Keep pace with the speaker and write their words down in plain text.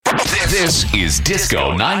This is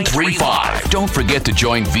Disco935. Don't forget to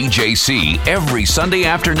join VJC every Sunday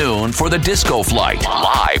afternoon for the DiscoFlight,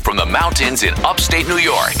 live from the mountains in upstate New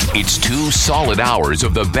York. It's 2 solid hours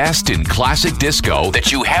of the best in classic disco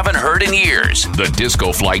that you haven't heard in years. The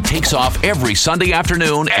DiscoFlight takes off every Sunday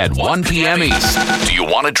afternoon at 1 p.m. East. Do you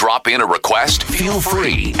want to drop in a request? Feel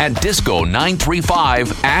free at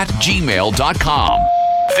disco935@gmail.com.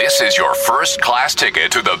 This is your first-class ticket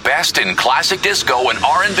to the best in classic disco and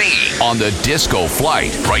R&B on the Disco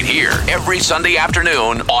Flight, right here every Sunday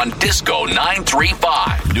afternoon on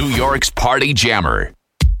Disco935, New York's party jammer.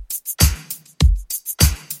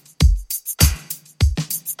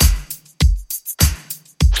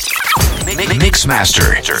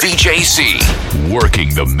 Mixmaster VJC,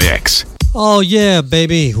 working the mix. Oh yeah,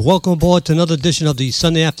 baby. Welcome aboard to another edition of the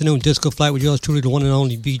Sunday Afternoon Disco Flight with yours truly, the one and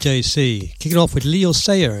only VJC. Kicking off with Leo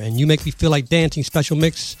Sayer and You Make Me Feel Like Dancing special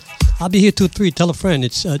mix. I'll be here till 3. Tell a friend.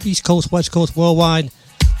 It's East Coast, West Coast, worldwide.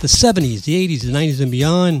 The 70s, the 80s, the 90s, and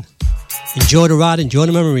beyond. Enjoy the ride, enjoy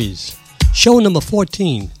the memories. Show number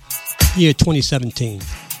 14, year 2017.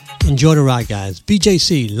 Enjoy the ride, guys.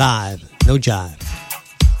 VJC live, no jive.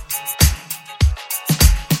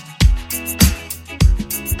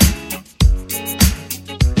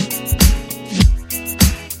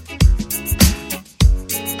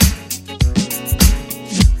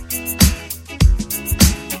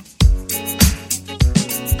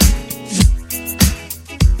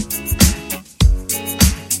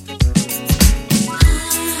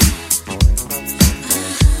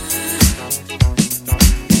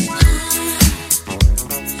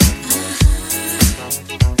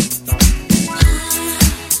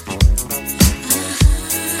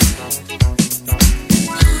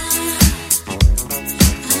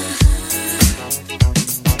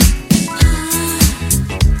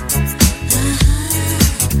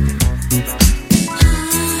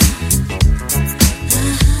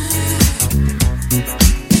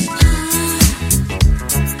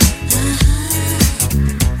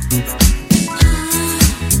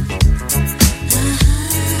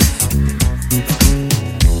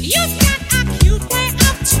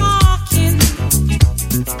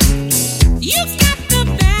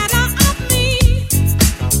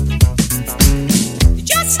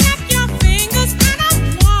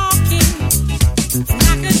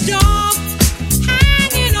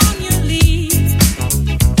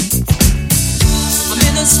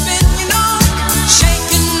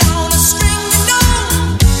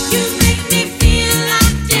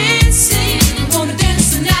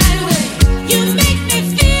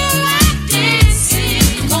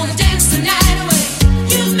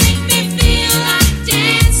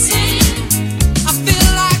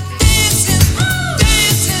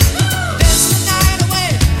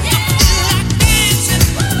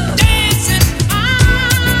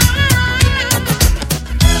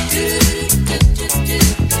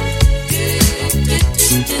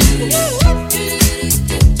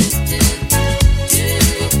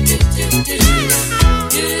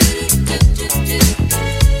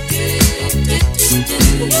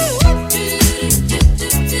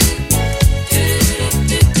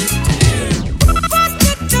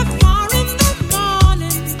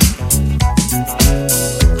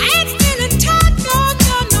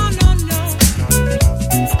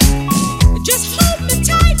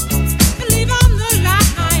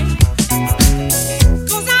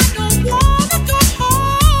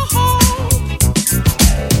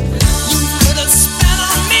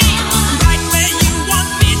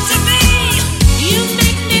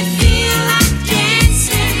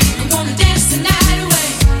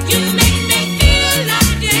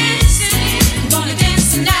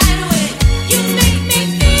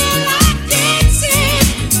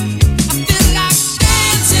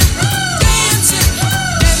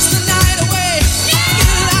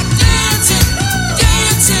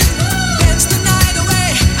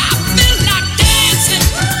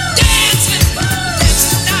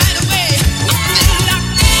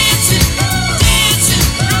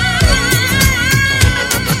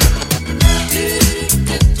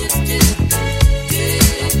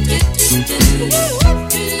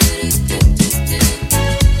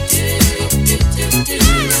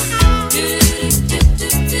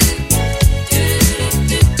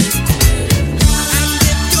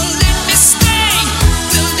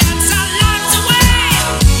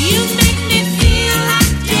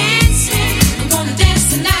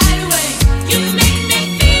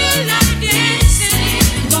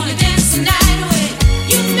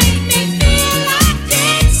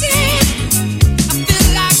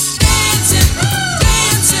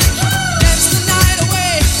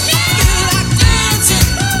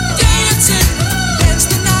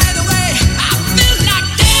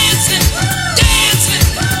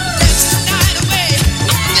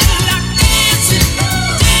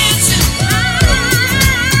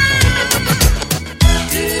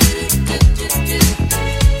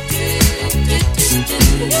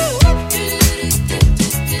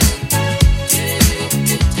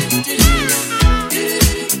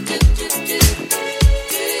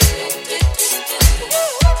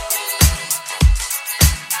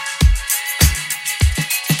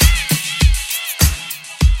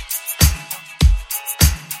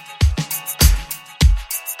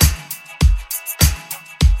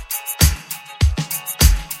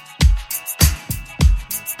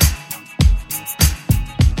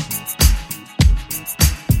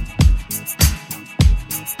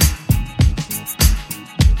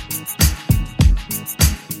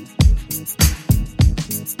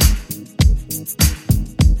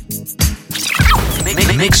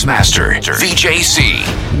 Mixmaster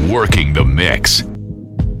VJC, working the mix.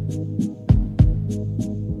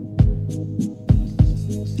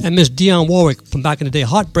 And Miss Dionne Warwick from back in the day,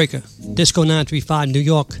 Heartbreaker, Disco935, New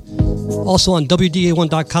York. Also on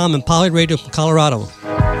WDA1.com and Pilot Radio from Colorado.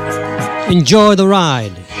 Enjoy the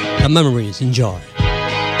ride. The memories, enjoy.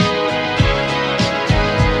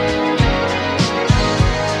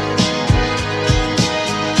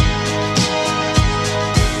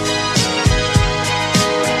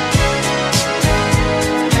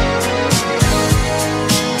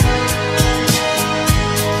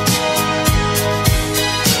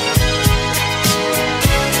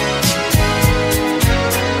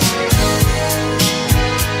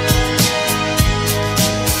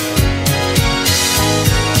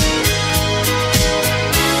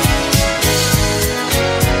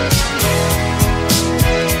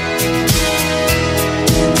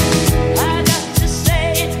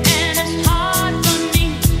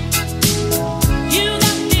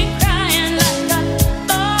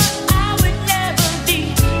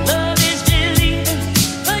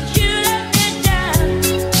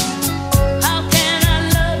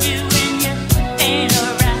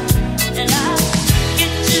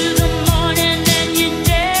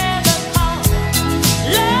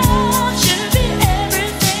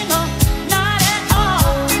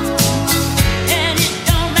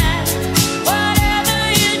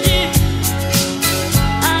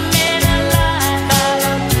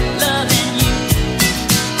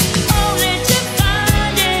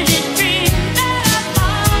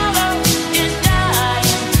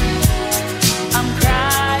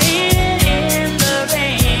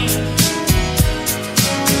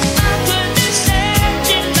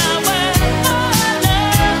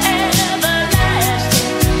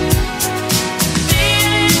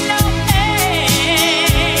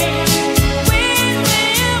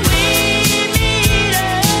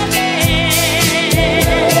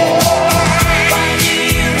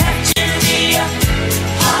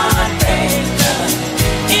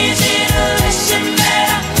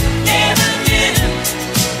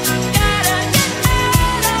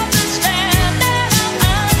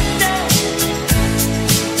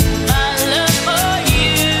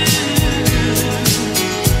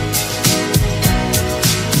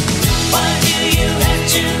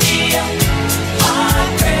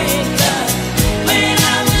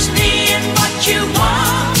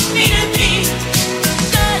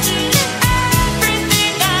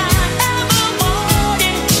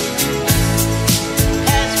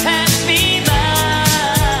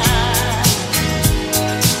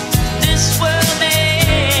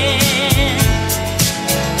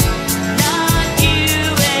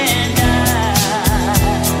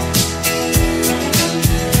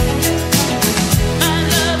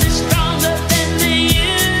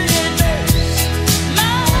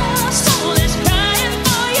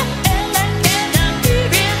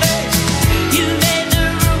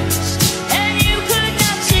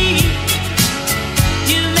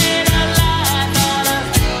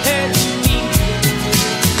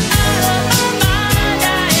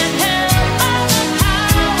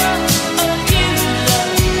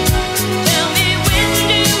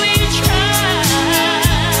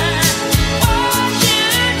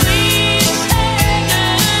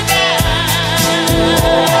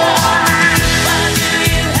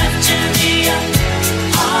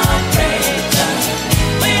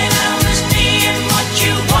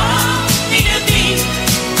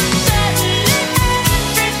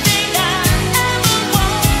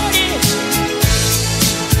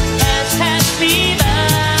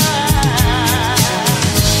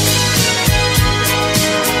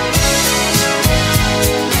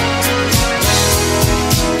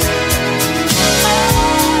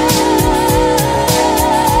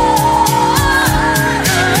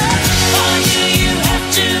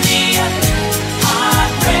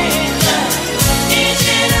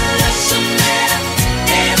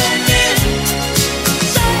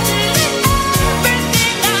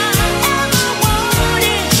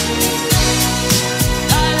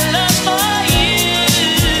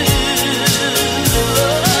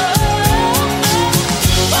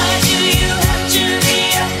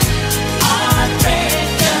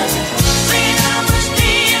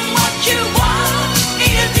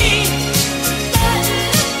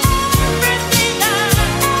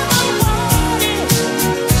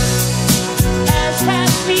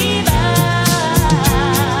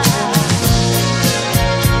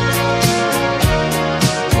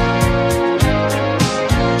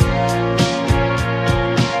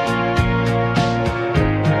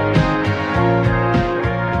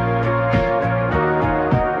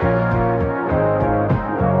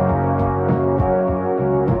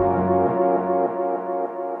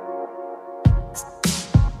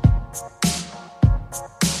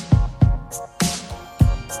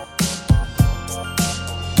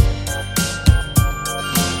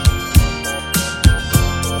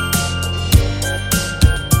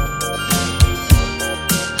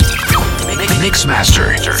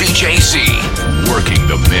 Mixmaster VJC, working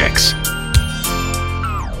the mix.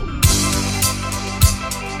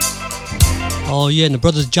 Oh yeah, and the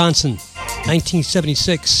Brothers Johnson,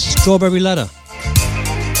 1976, Strawberry Letter.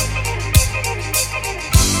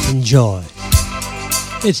 Enjoy.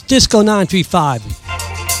 It's Disco935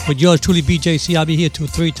 with yours truly, BJC. I'll be here till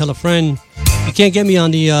 3. Tell a friend. You can't get me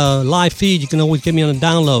on the live feed. You can always get me on the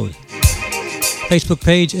download. Facebook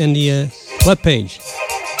page and the web page.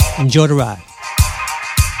 Enjoy the ride.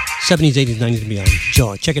 70s, 80s, 90s, and beyond.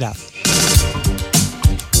 Enjoy. Check it out.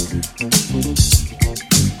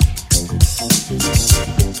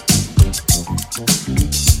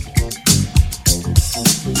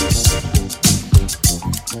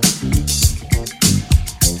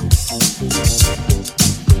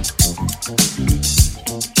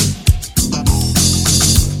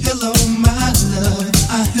 Hello, my love.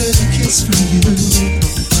 I heard a kiss from you.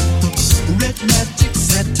 Red magic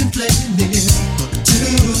satin playing near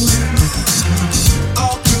too.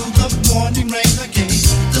 All through the morning rain again,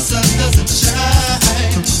 the sun doesn't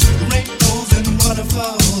shine. Rainbows and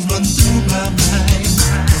waterfalls run through my mind.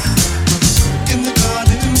 In the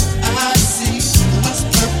garden I see west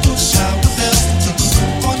purple shower bells,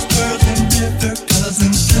 orange pearls and river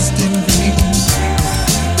cousins dressed in green.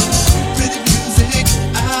 Pretty music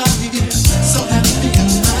I hear, so happy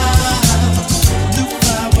and loud. Blue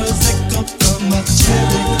flowers echo from a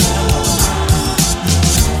cherry cloud.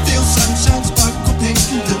 Feel sunshine sparkle pink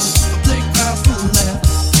and blue, a playground full laugh.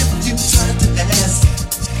 If you try to ask,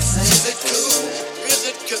 say is it cool? Is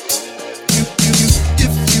it cool?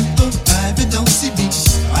 If you arrive and don't see me,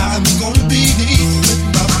 I'm gonna be with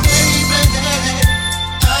my baby.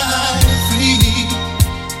 I'm free,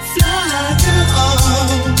 fly on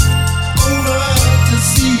over the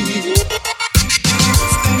sea.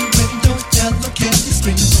 Sky window, yellow candy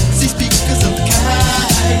screen, see speakers of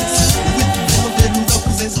kites with velvet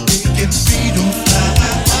roses, big and freedom fly.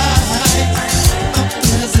 A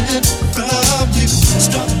present from you,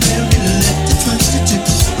 strawberry letter 22.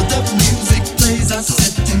 The music plays, I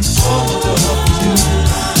set in for you.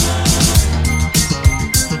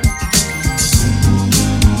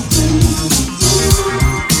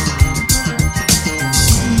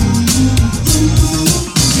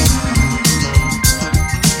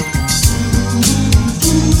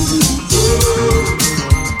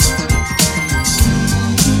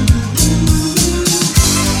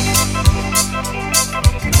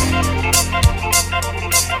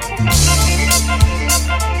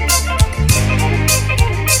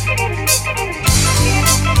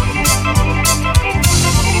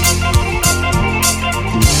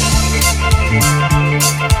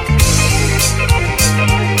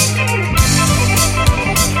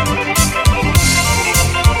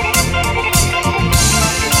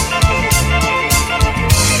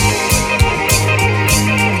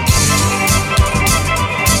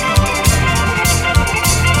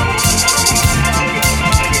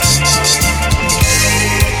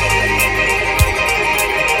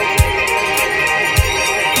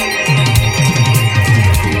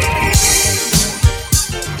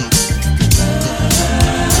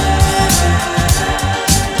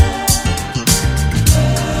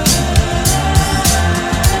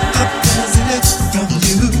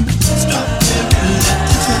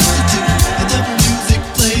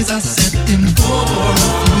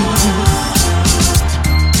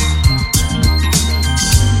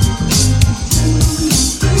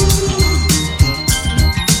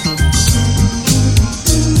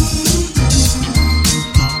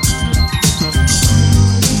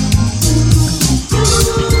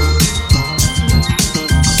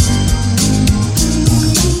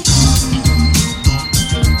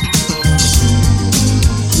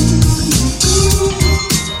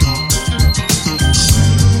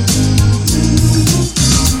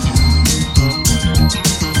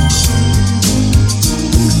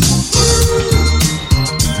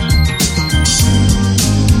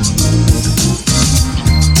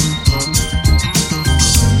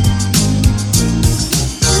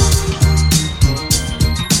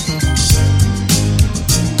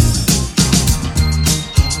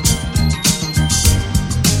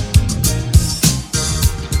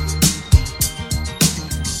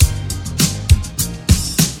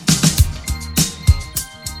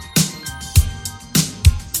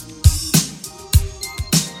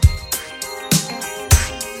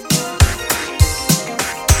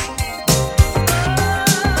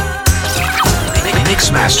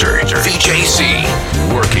 Mixmaster VJC,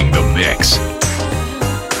 working the mix.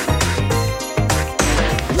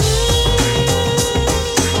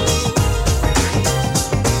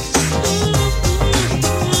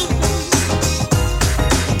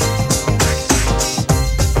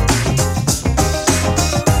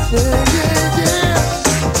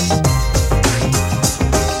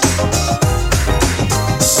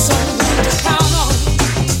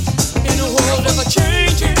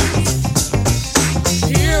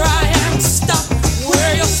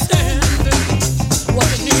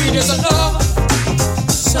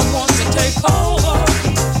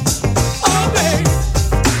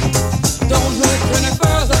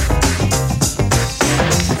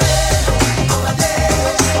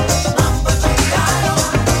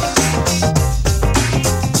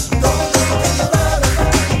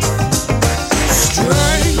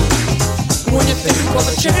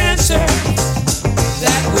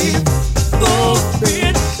 we've both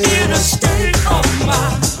been in a state of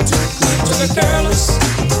mind, too good to be careless,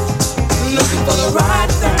 looking for the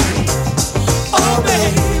right thing. Oh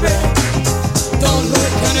baby, don't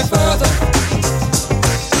look any further.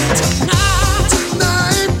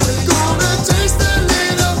 Tonight we're gonna taste a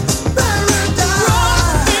little paradise.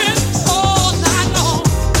 Rockin' all night long,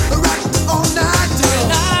 rockin' all night till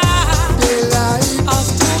daylight. I'll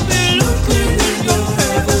still be looking in your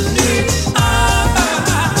heavenly eyes.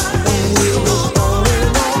 We'll go on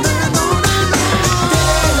and on and on and on.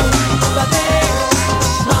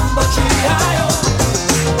 Mambo G.I.O.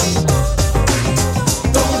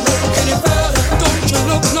 Don't look any further, don't you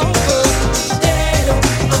look no further.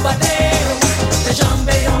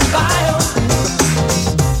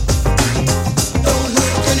 Don't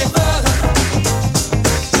look any further.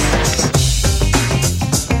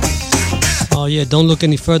 Oh yeah, don't look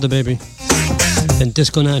any further, baby, than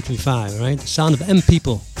Disco935, right? The sound of M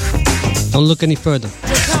people. Don't look any further.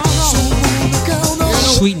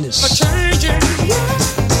 Sweetness. Changing.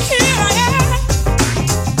 Here I am.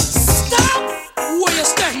 Stop where you're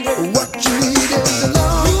standing. What you need is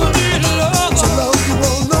love. You need love. To love you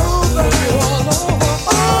all over.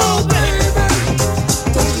 Oh baby,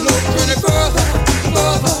 don't look any further,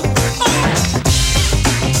 further.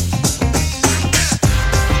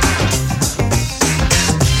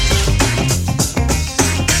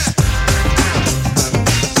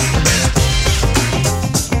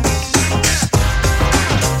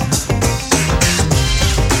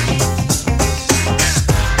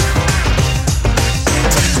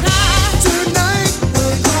 Tonight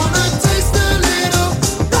we're gonna taste a little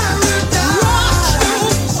paradise. Rock you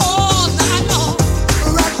all night long,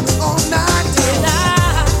 rock all night till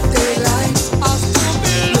daylight. I'll still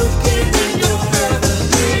be looking in your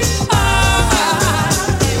heavenly eyes.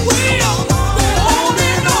 We'll go on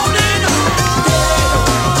and on and on.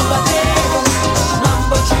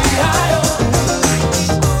 Mambo G.I.O.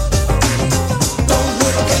 Don't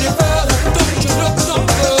look any further, don't you look no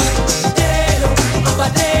further.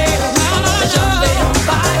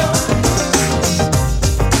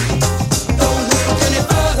 Don't look any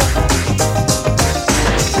further.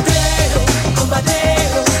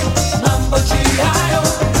 Mambo G.I.O.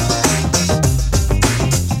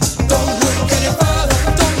 Don't look any further,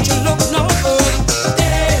 don't you look no further.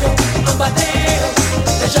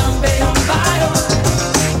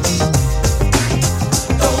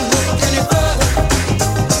 Don't look any further.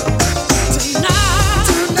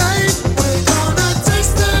 Tonight we're gonna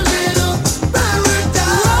taste a little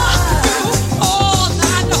paradise. Rock you all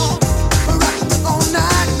night long, rock all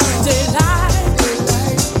night till daylight.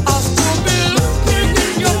 I'll still be looking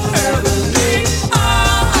in your heavenly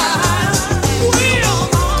eyes. We'll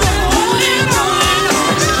go on and on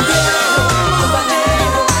and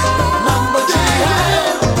on. Mambo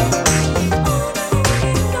G.I.O.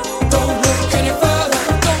 Don't look any further,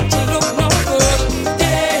 don't you look no further.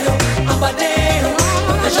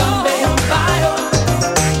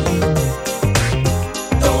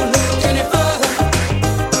 Don't look any further.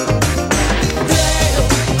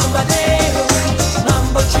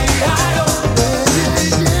 Mambo G.I.O.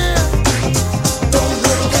 Don't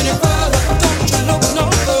look any further, don't you look no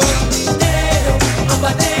further. Don't look any further. Mambo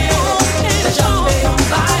G.I.O.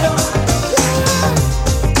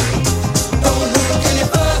 Don't look any further. Don't look any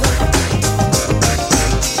further.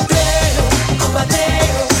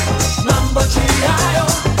 Mambo G.I.O.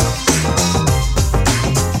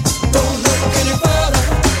 Don't look any further.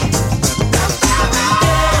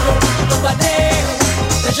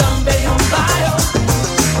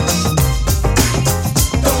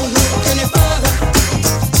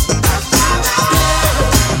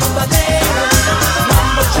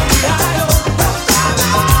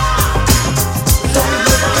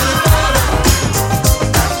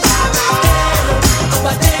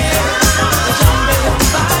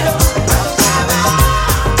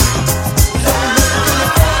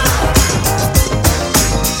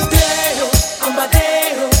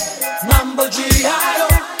 Mambo G.I.O.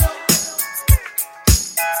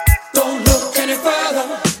 Don't look any further.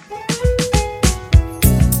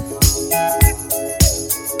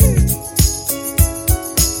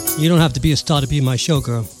 You don't have to be a star to be in my show,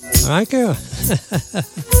 girl. All right, girl?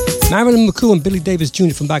 Marilyn McCoo and Billy Davis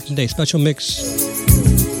Jr. from back in the day. Special mix.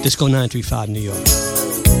 Disco935, New York.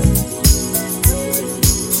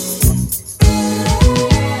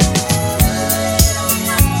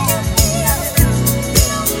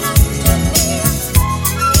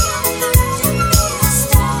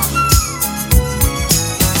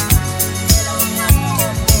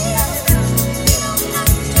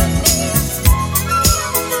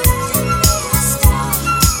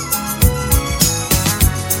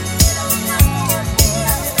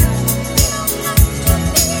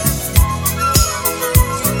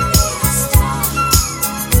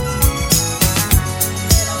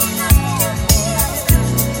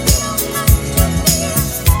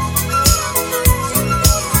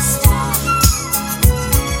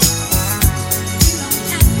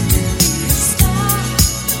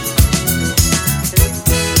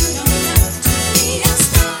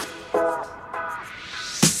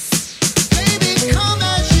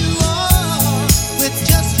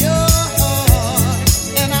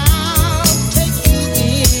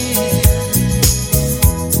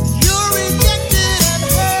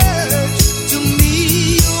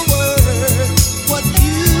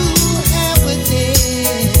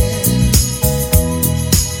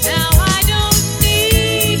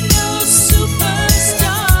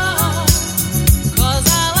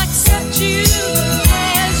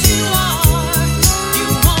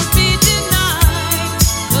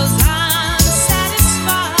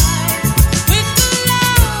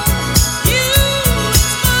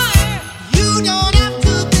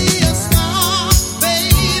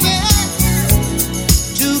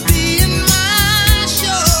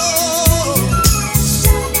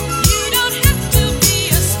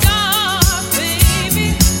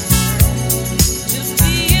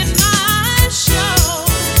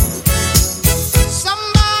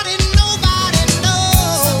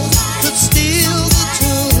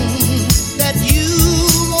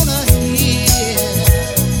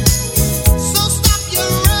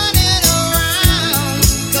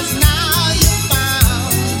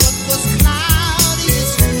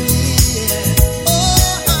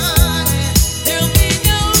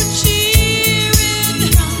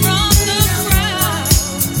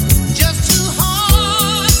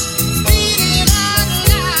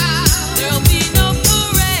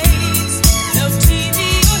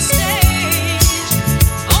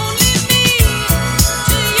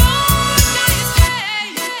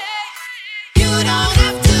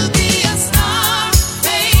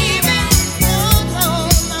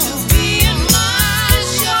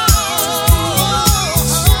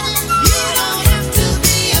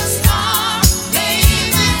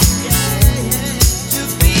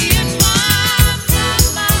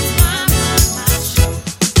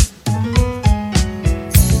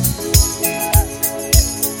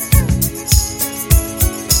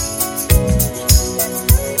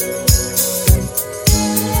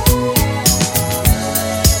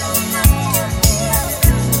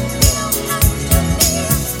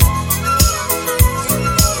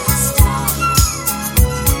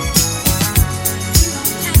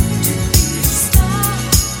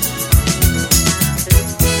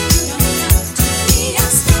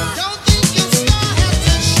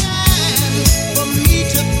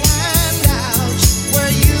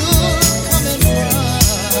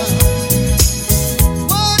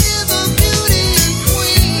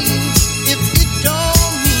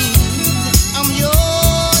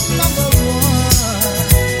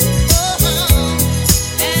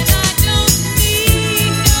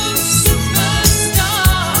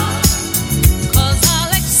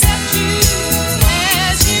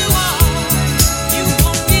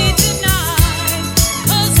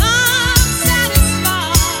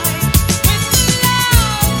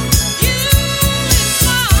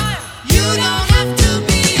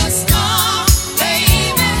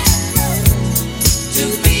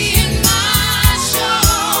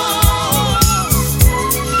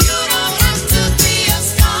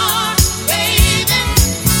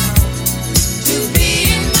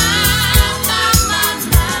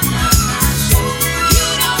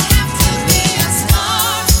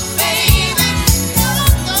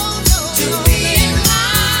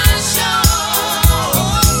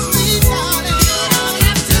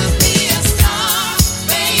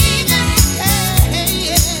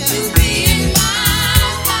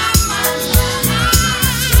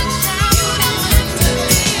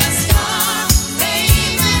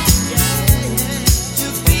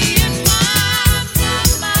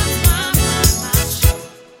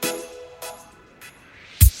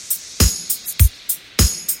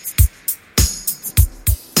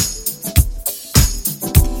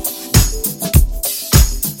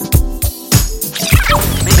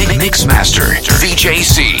 Mixmaster,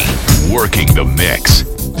 VJC, working the mix.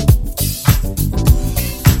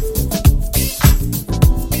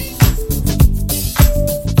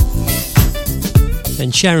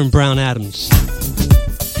 And Sharon Brown Adams,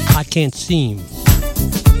 I Can't Seem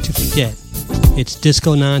to Forget. It's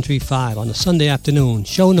Disco935 on a Sunday afternoon,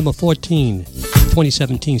 show number 14,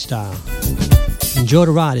 2017 style. Enjoy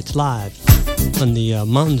the ride, it's live on the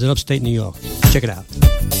mountains in upstate New York. Check it out.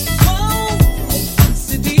 Once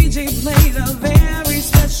the DJ played a very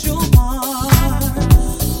special part.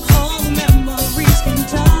 All the memories came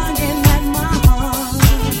tugging at my heart.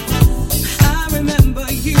 I remember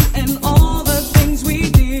you and all the things we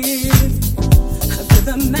did.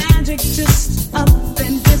 The magic just up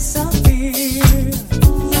and disappeared.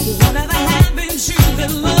 Whatever happened to the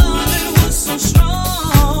love that was so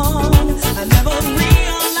strong? I never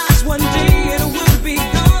realized one day it would be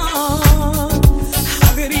gone.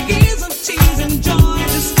 How could years of tears and joy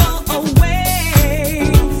just go away?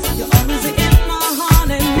 You're always in my heart,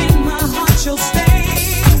 and in my heart you'll stay.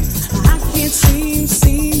 I can't seem,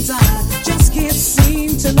 I just can't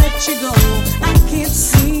seem to let you go. I can't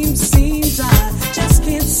seem, I just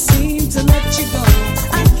can't seem to let you go.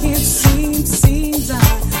 I can't seem, I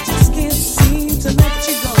just can't seem to let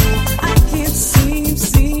you go. I can't seem,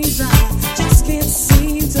 I just can't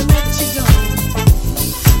seem to let you go.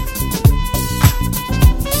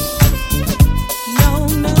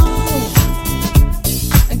 No,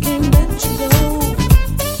 I can't let you go.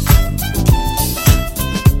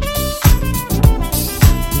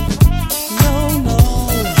 No.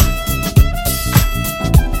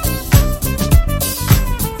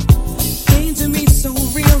 Came to me so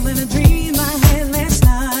real in a dream I had last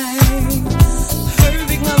night.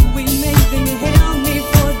 Perfect love we made, then you held me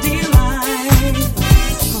for dear life.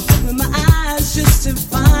 I open my eyes just to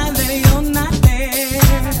find that you're not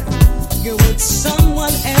there. You're with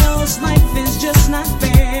someone else, life is just not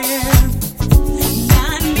fair. Now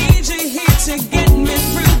I need you here to get me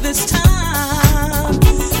through this time.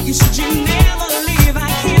 You said you never leave, I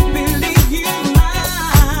can't believe you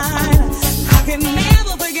lied. I can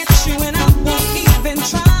never forget you and I won't even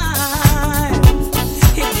try.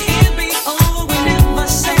 It can't be over, we never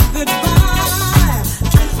say goodbye.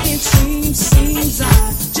 I can't seem, I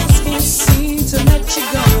just can't seem to let you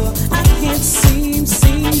go. I can't seem,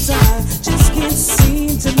 I just can't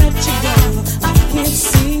seem to let you go. I can't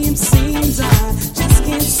seem, I just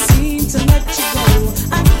can't seem to let you go.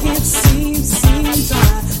 I can't seem, I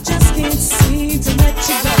just can't seem.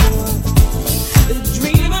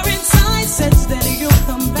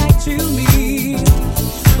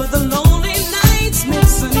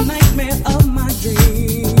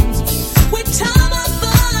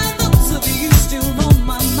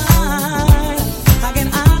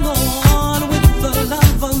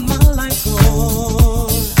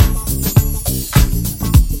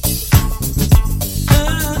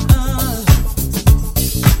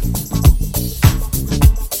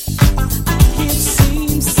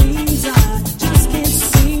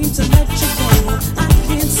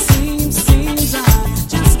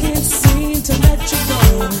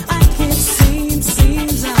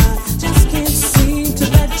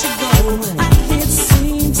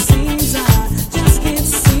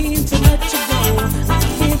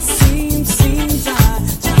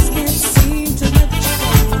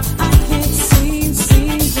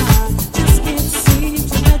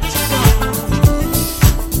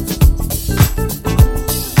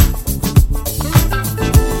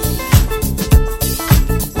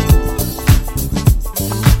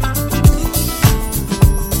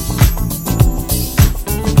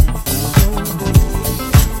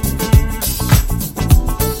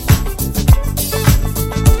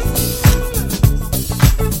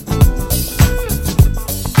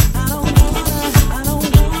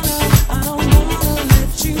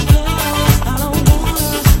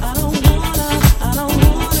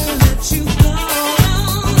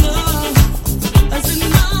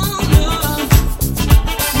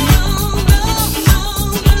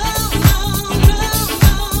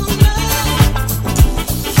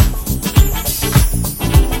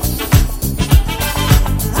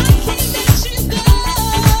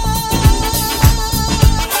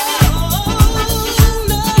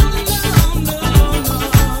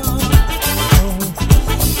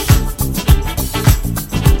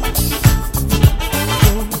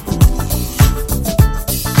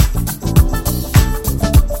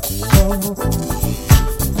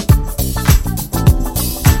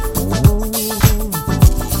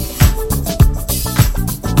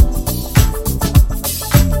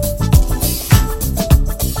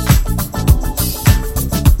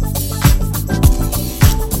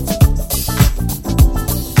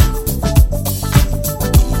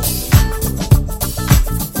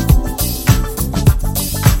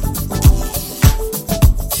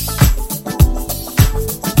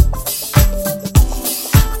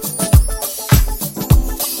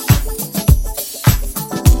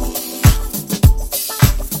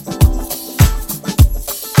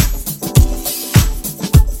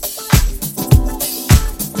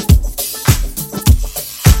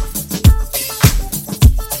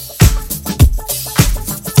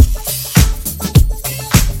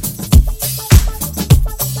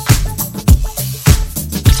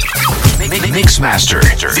 Mixmaster,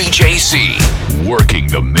 VJC, working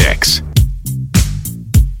the mix.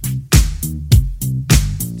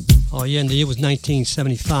 Oh yeah, and the year was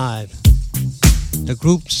 1975. The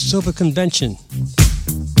group Silver Convention,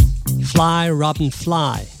 Fly Robin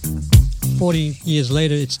Fly. 40 years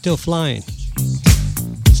later, it's still flying.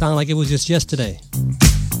 Sound like it was just yesterday.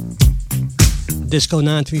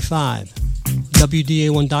 Disco935,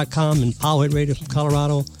 WDA1.com, and Powerhead Radio from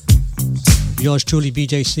Colorado. Yours truly,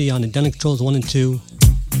 BJC, on the Dunning Controls 1 and 2.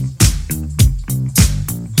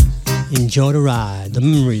 Enjoy the ride, the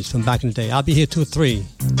memories from back in the day. I'll be here 2 or 3.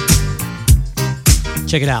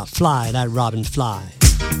 Check it out, Fly, that Robin Fly.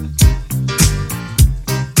 Fly,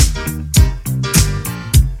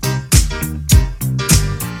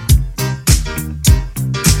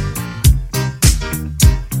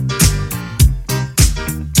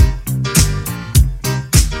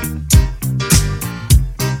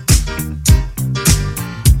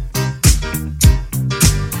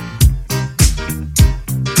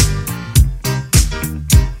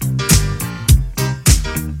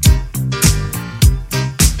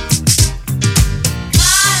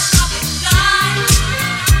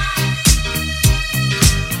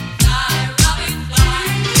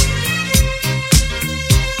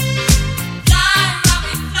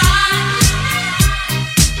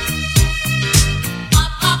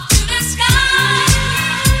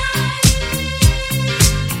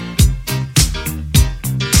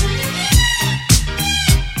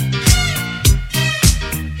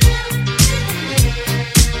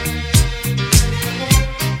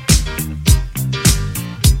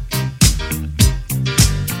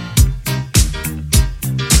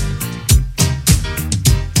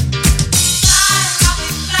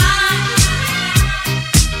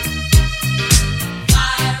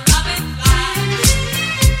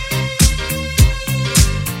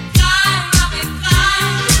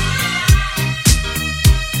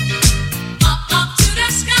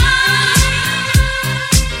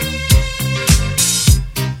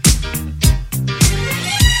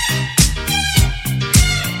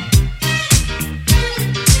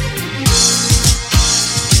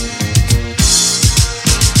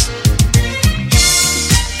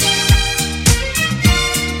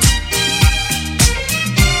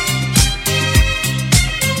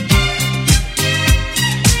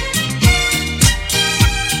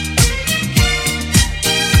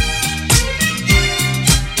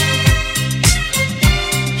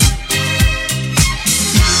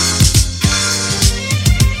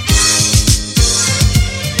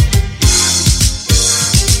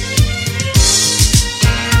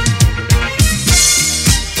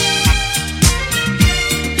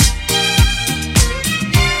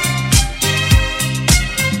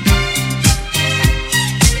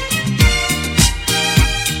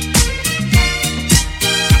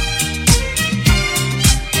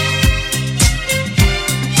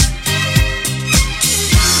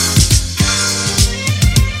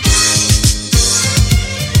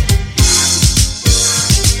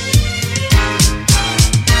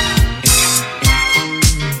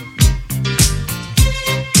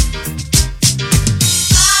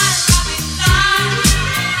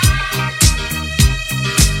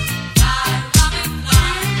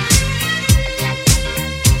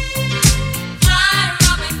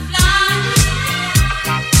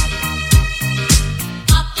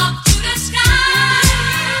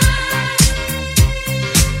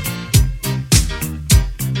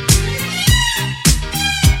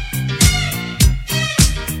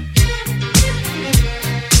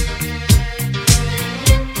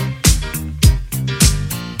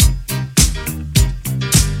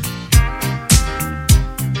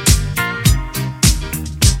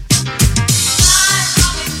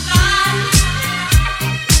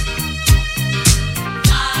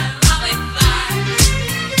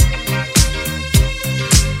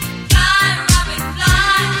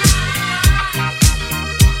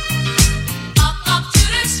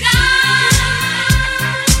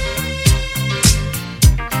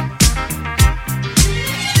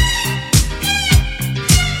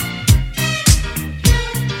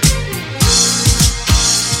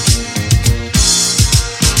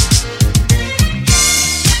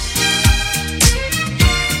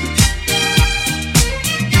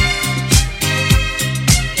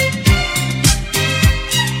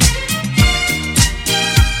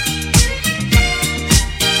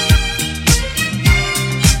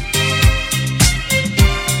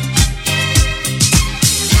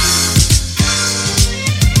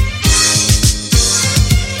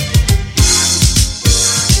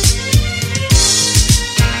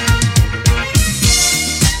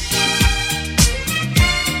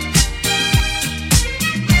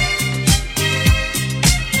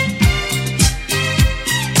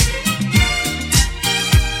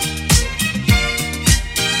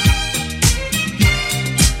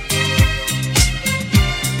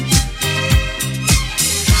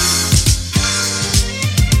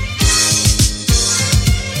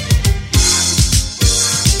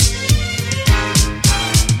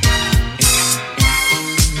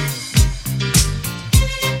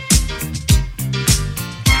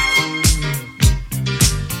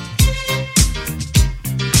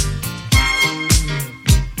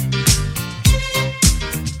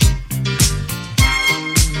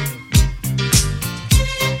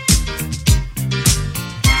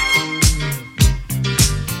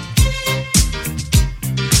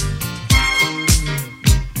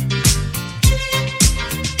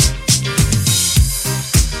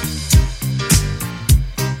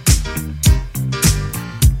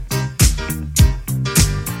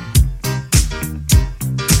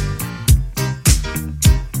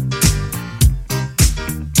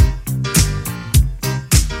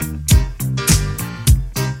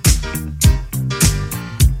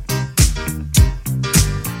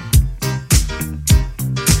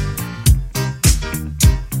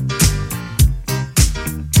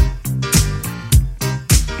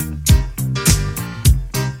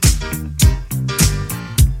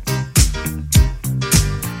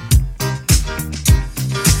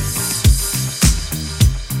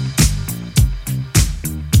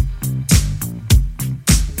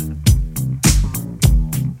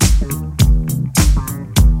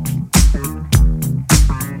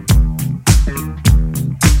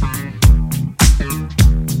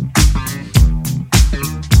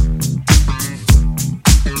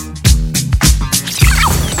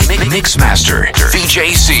 producer,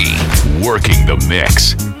 VJC, working the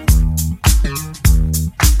mix.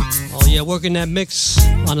 Oh yeah, working that mix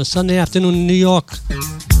on a Sunday afternoon in New York.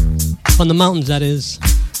 From the mountains, that is.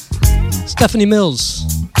 Stephanie Mills,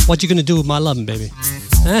 what you gonna do with my lovin', baby?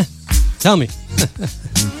 Huh? Tell me.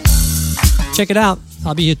 Check it out.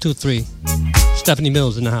 I'll be here 2-3. Stephanie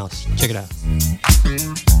Mills in the house. Check it out.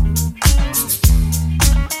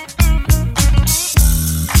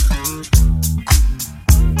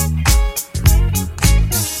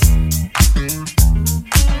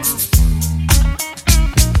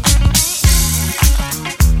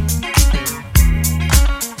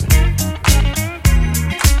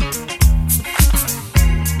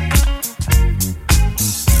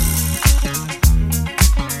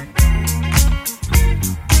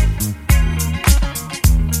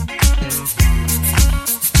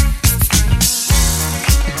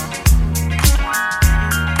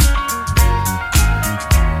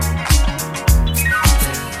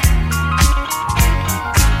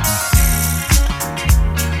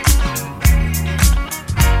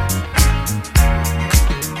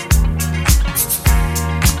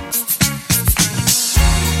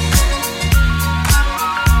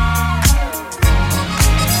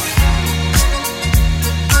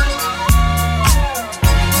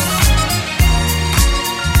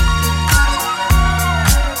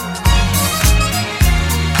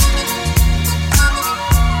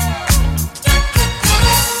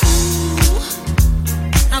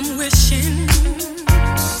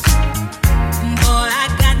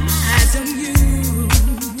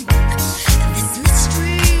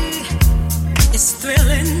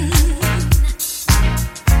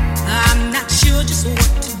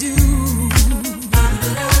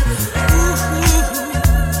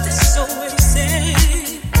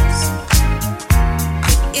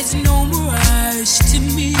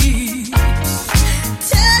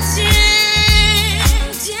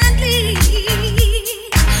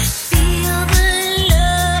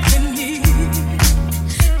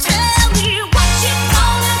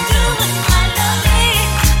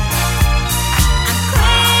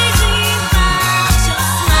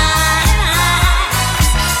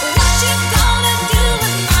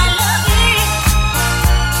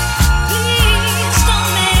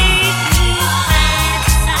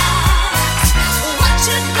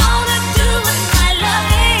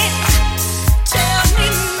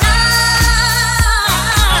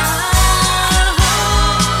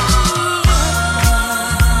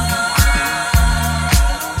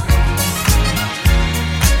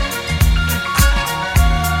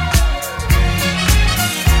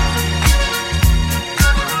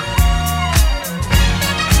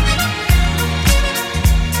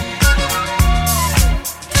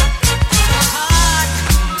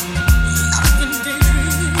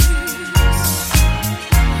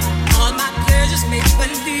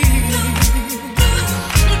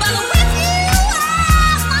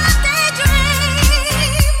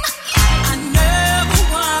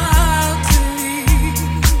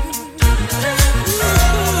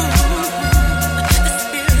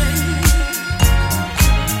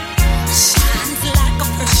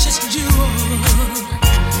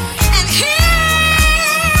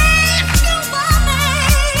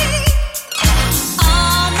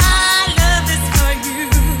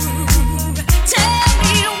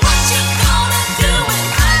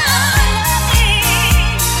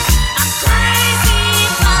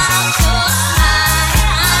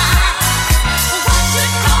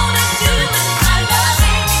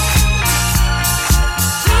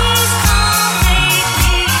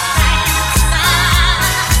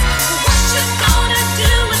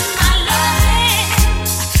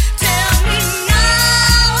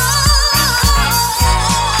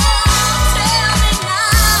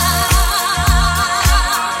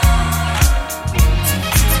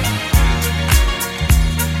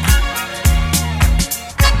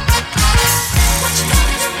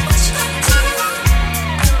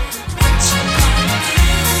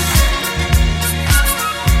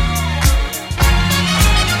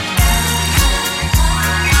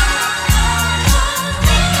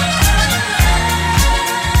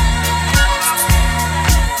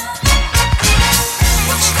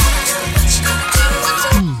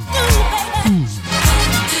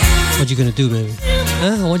 you gonna do, baby?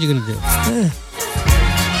 Huh? What you gonna do?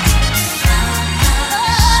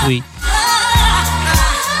 Sweet.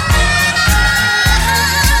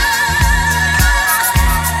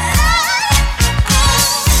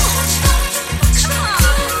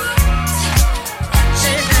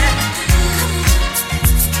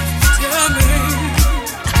 Tell me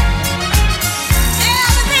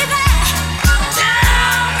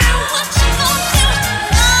what you gonna do.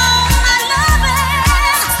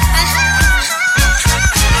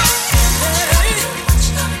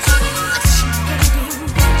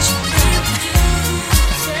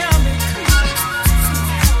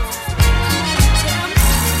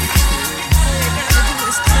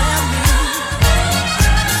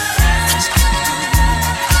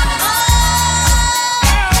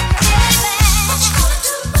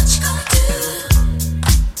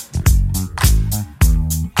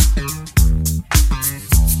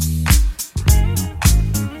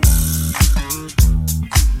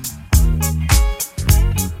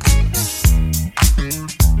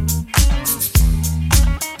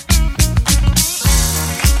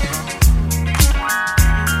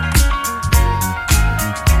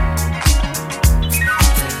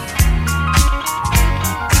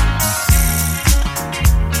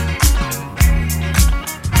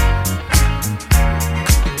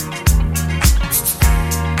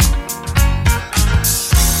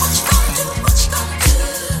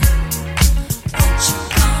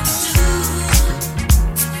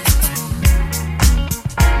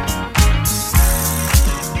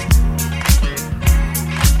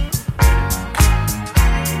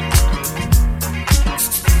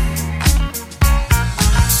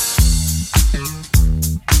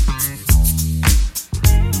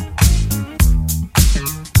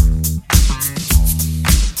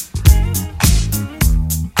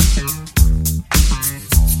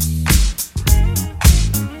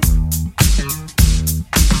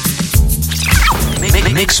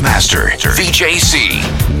 Mixmaster,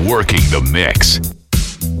 VJC, working the mix.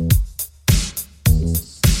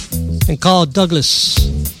 And Carl Douglas,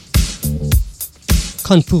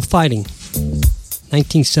 Kung Fu Fighting,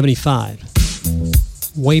 1975.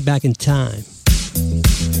 Way back in time.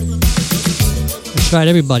 That's right,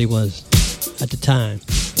 everybody was at the time.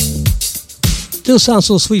 Still sounds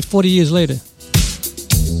so sweet 40 years later.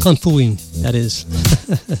 Kung Fuing, that is.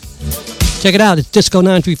 Check it out. It's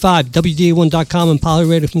Disco935, WDA1.com, and Power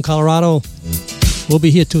Radio from Colorado. We'll be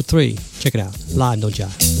here till 3. Check it out. Live, no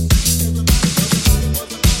jive.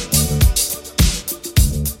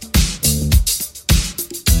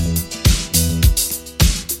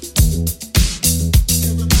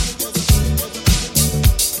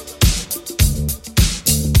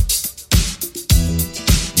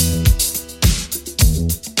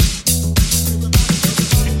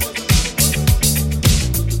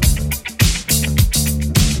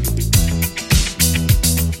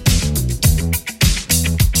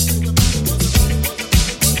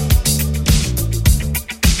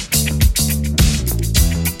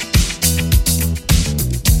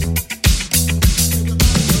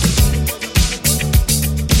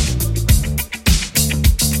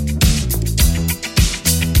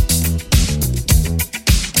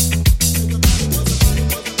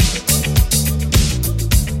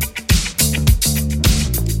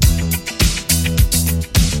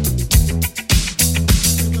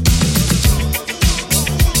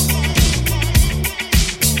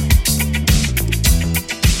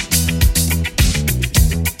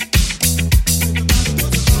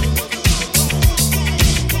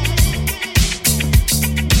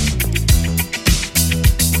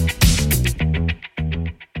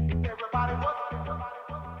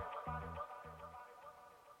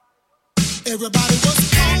 Everybody was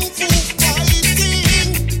kung fu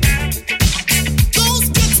fighting. Those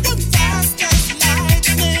kids were fast as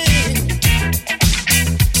lightning.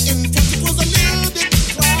 In fact, it was a little bit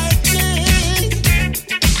frightening,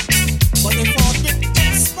 but they fought with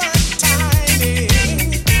expert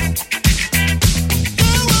timing.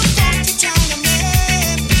 There were funky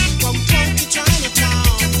Chinamen from funky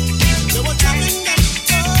Chinatown. They were chopping them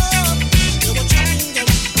up, they were chopping them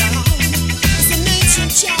down. It's an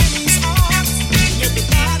ancient Chinese art.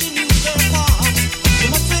 Everybody knew their part.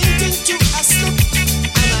 From a fainting to a slip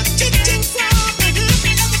and a kicking from the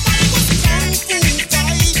hip. Everybody was kung fu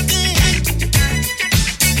fighting.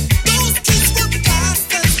 Those kids were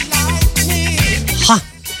fast as lightning. Ha!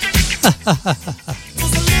 It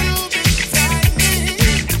was a little bit frightening.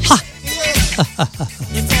 Ha! Yeah.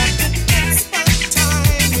 They fought with expert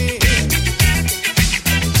timing.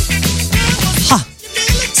 Ha!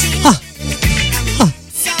 Ha!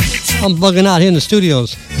 I'm bugging out here in the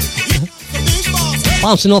studios.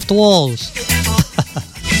 Bouncing off the walls.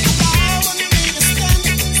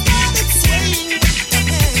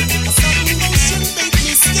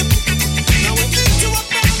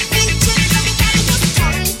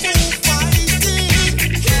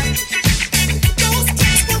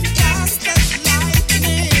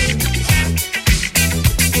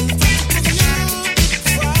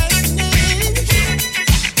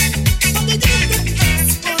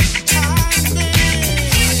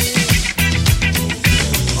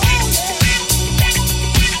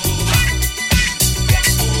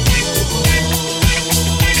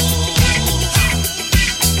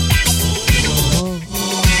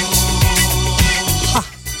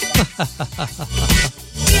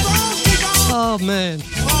 Oh man.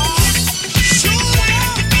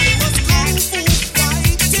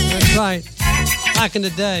 That's right. Back in the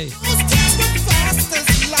day.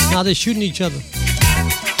 Now they're shooting each other.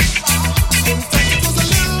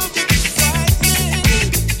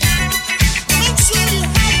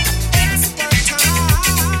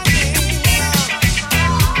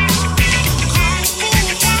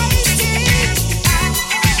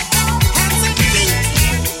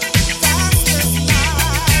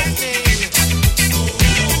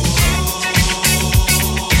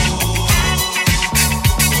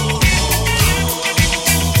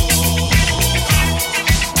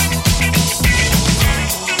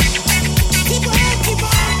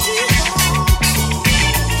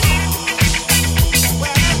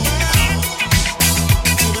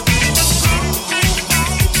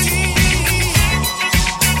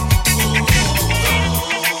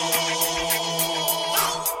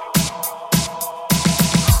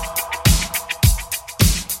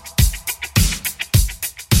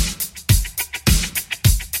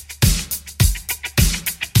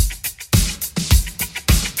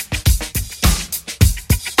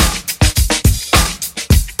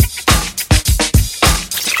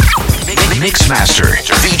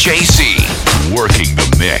 master, VJC, working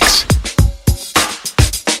the mix.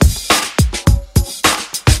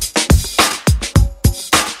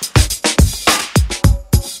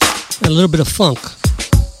 A little bit of funk.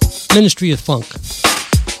 Ministry of Funk.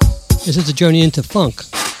 This is a journey into funk.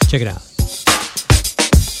 Check it out.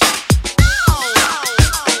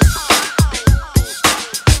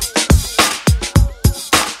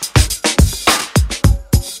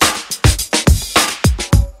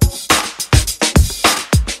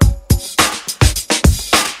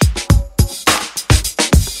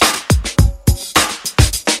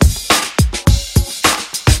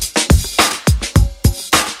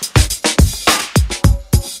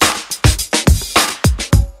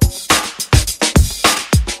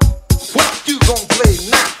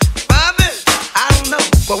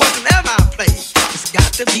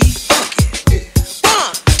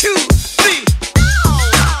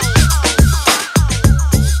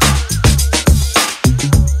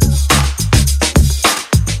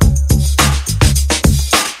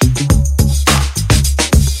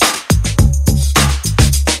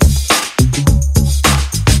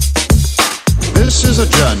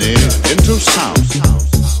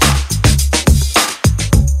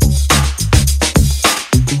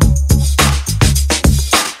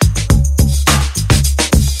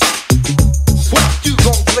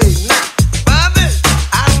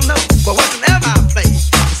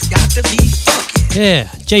 Yeah,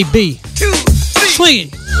 JB.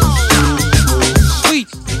 Sweet. Sweet.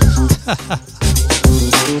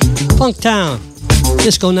 Funktown.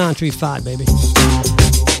 Disco935, baby.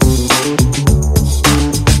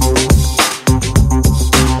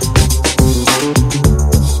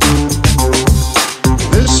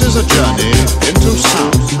 This is a journey into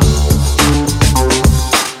sound.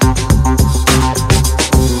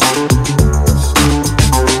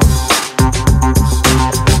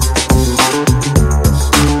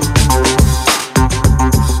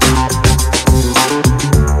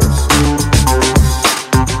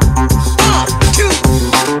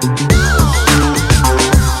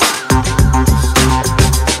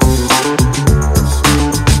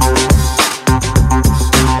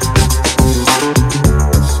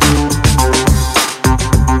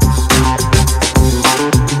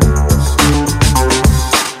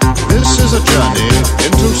 This is a journey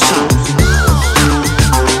into sound.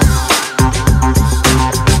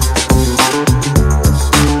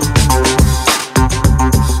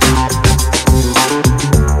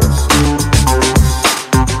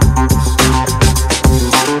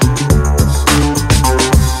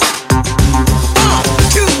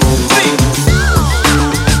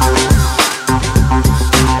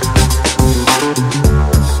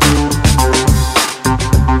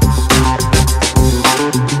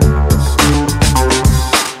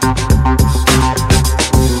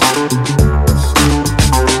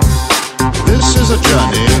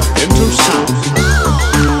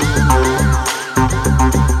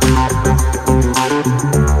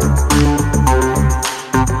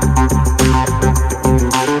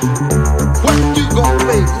 What you gonna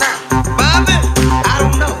play now?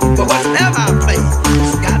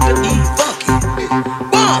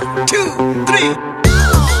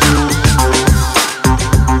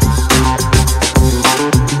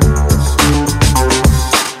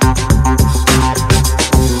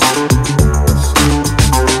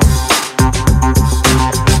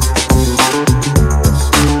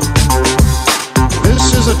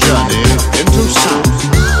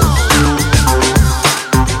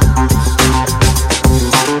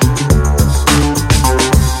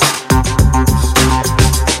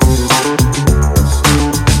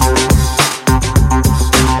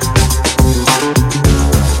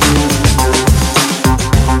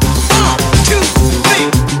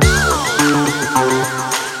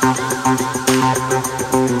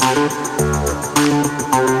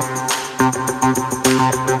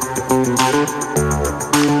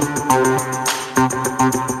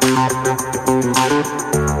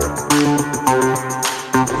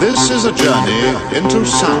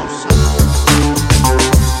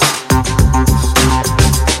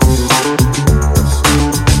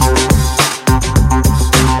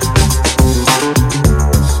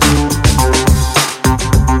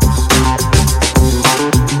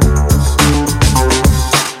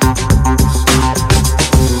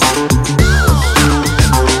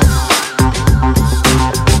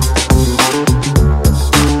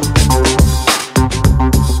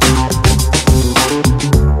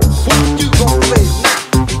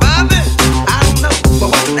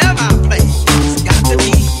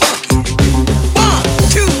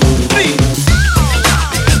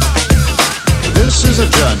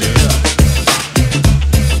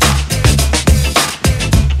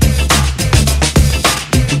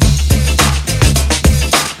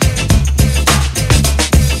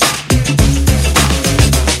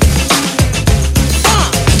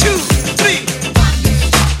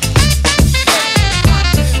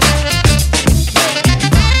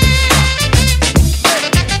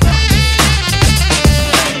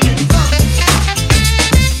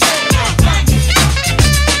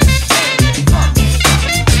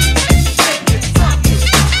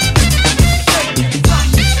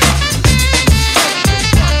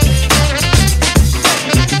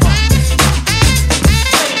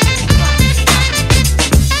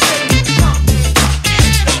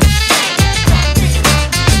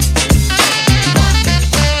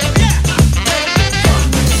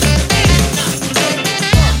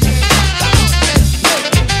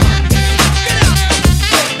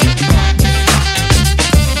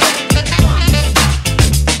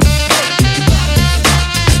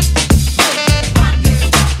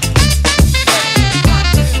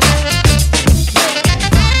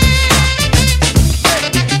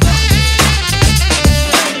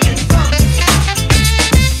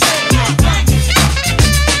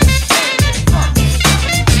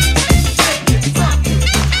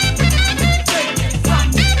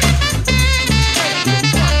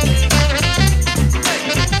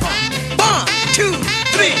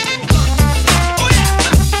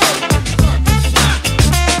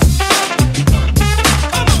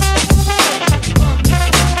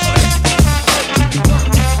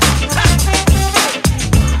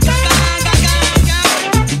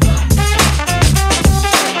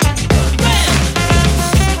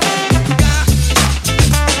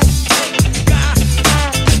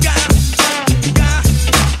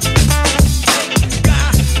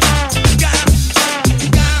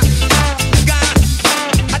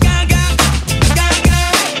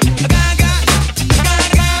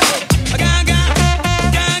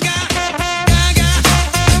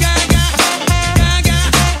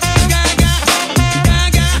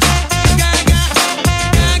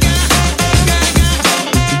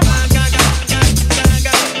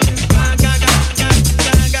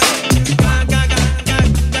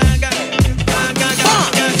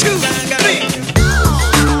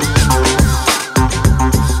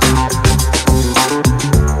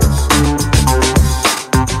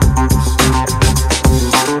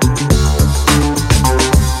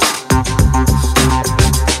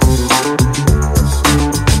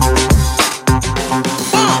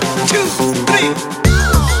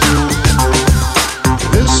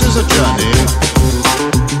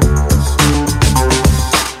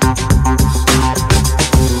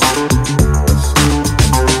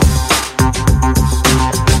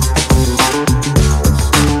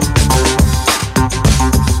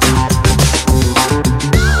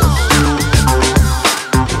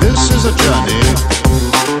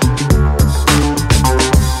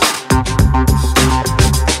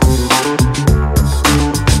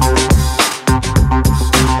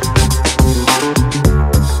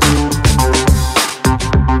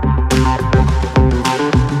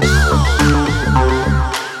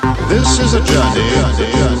 This is a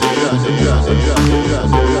journey.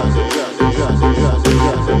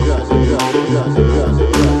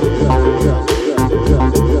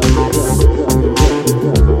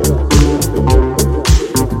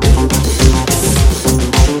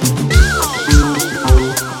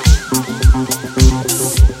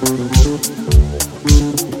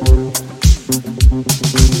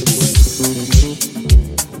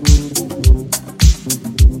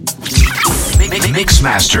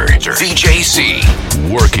 Mixmaster VJC,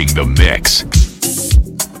 working the mix.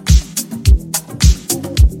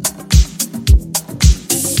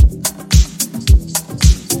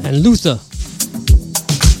 And Luther.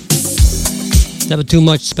 Never Too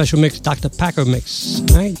Much special mix, Dr. Packer mix.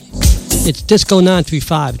 Right? It's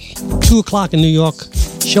Disco935, 2 o'clock in New York,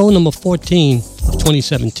 show number 14 of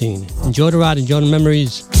 2017. Enjoy the ride, enjoy the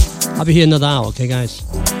memories. I'll be here another hour, okay, guys?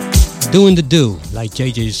 Doing the do, like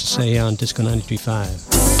JJ used to say on Disco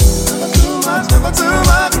 935.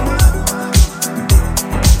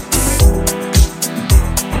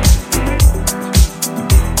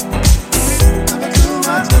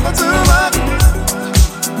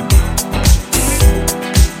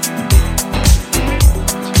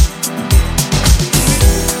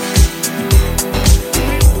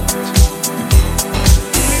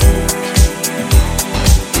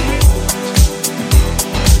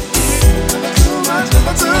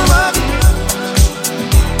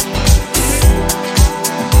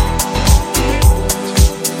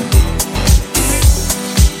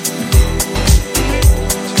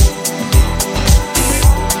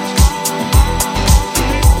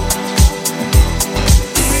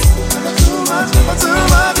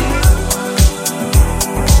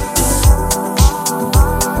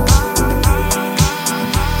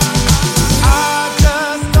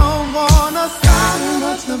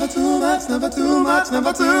 Never too much, never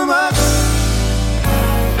too much.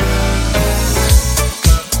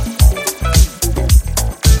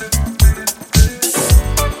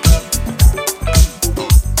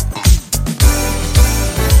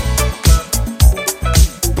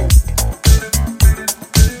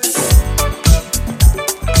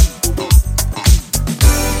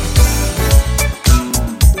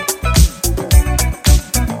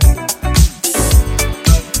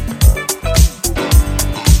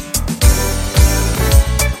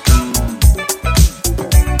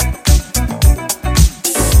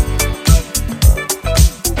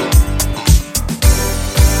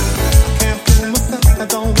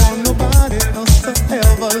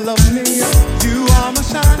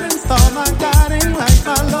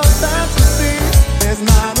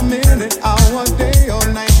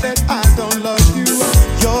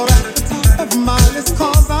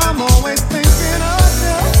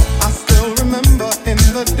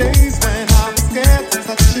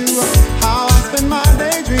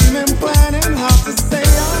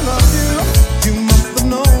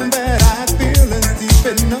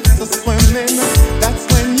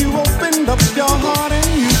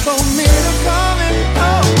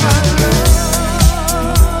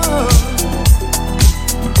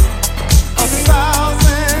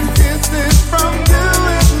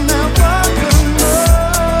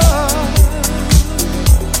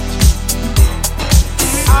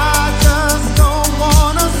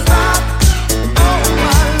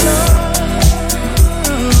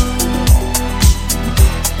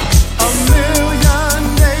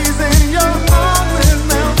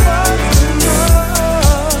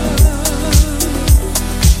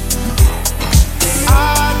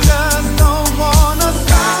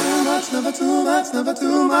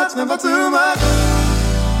 Never too much.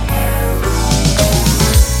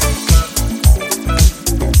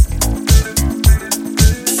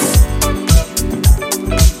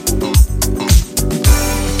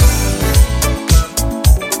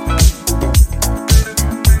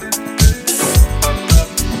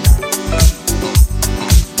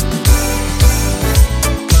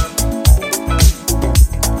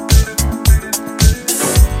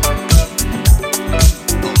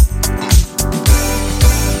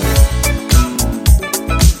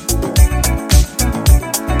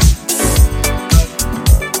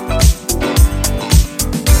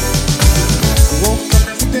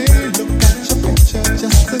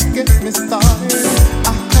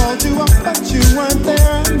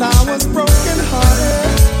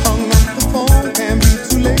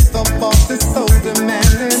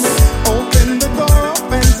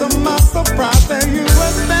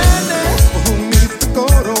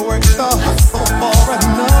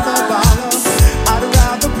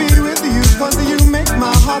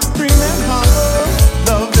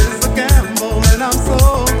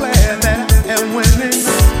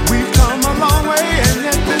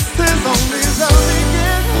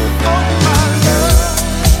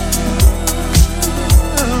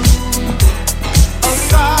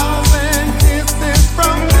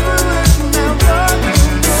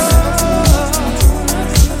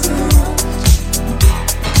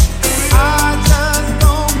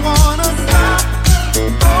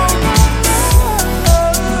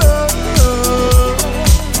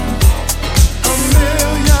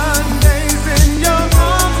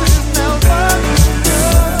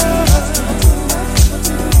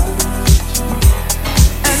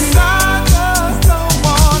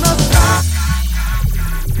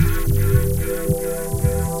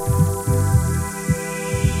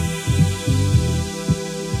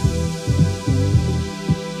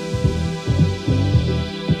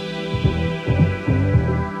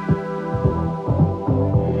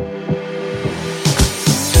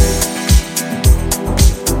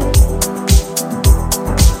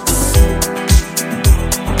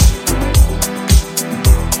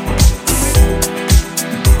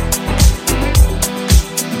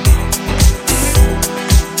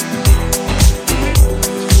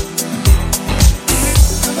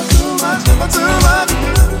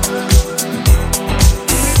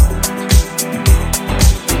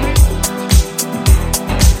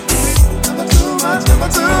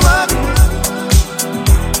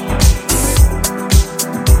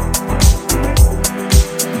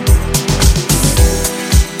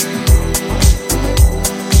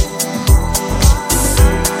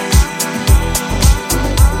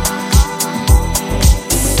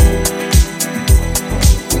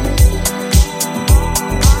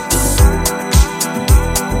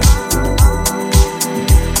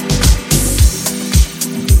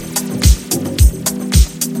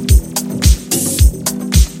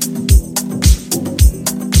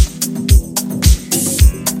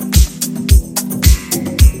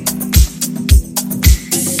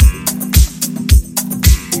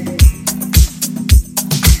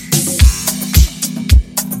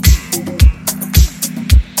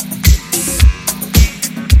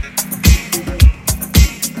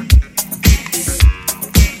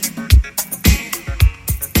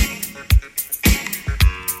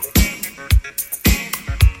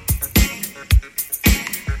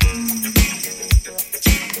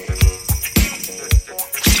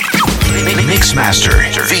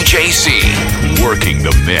 VJC, working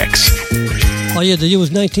the mix. Oh yeah, the year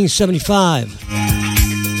was 1975.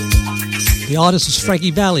 The artist was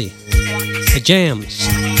Frankie Valli. The Jams,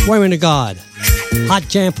 Swearing to God. Hot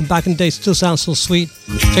jam from back in the day, still sounds so sweet.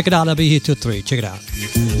 Check it out, I'll be here till 3. Check it out.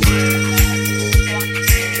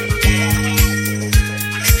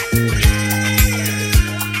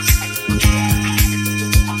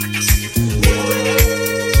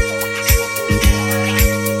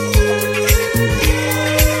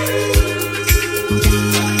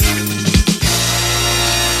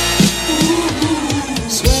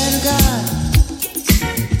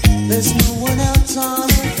 There's no one else on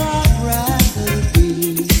earth I'd rather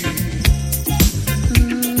be.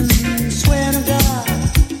 Swear to God,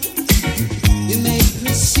 you make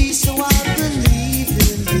me see, so I believe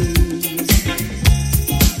in you.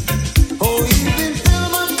 Oh, you've been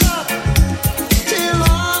filling my cup till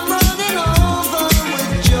I'm running over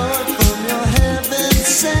with joy from your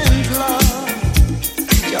heaven-sent love.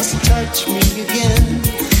 Just touch me again,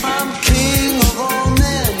 I'm king of all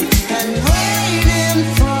men and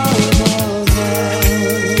waiting for.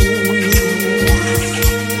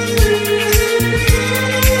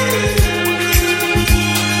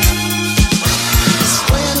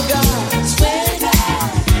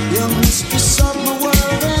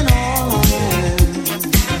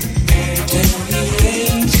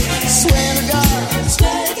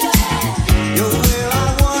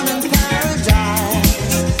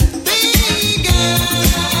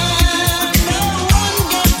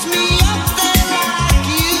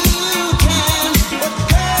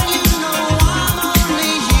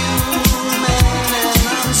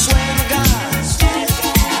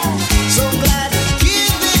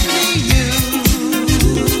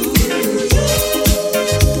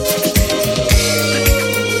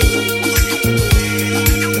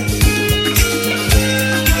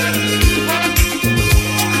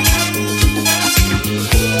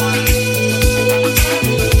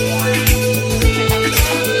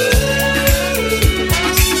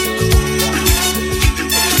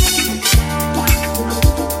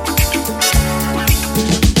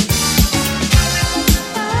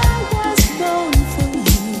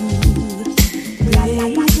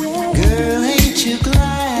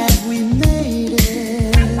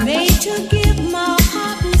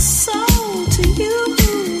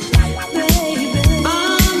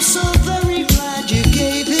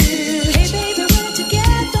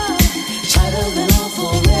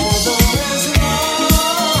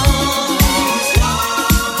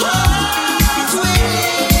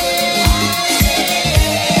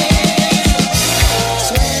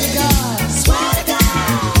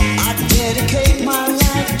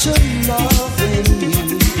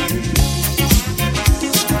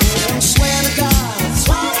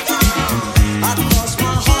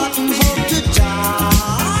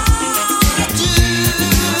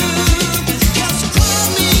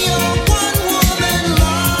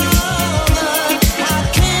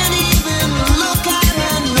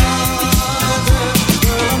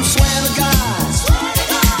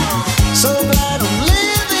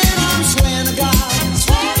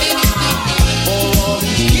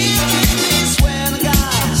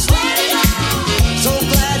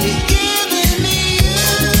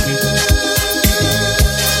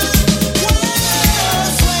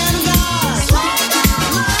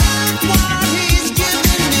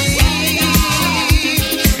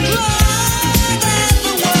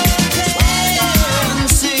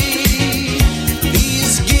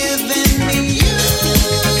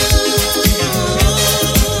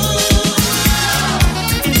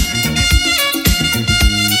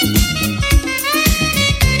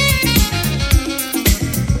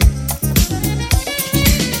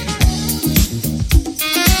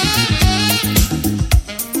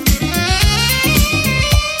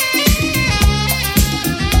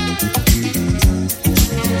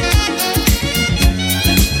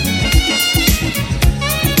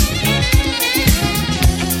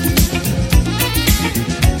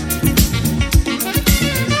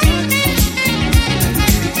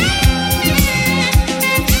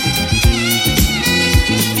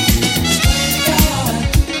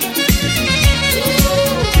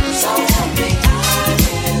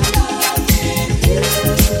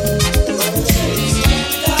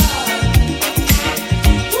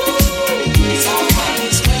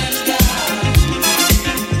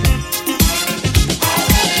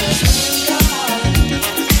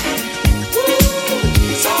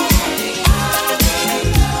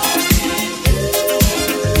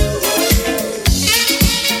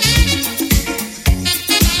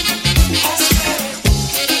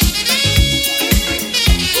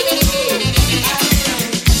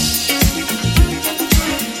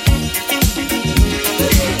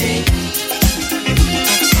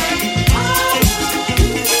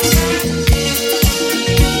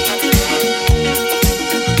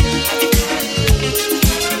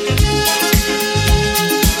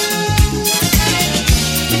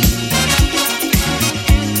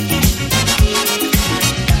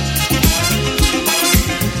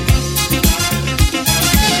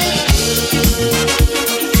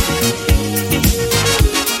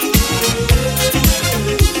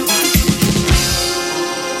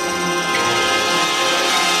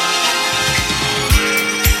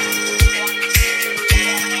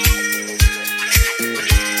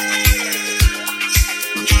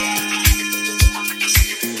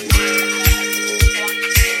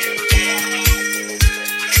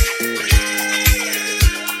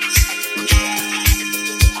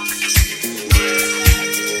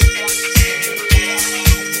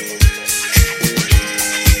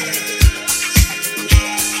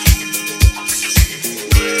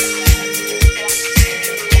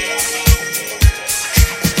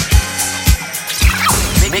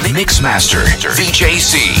 Mixmaster,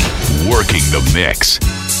 VJC, working the mix.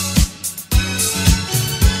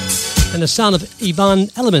 And the sound of Yvonne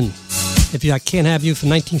Elliman, If I Can't Have You, from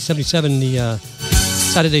 1977, the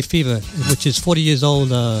Saturday Fever, which is 40 years old.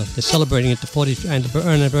 They're celebrating it, the 40th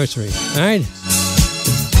anniversary. All right?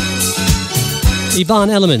 Yvonne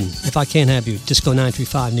Elliman, If I Can't Have You,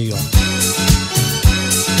 Disco935, New York.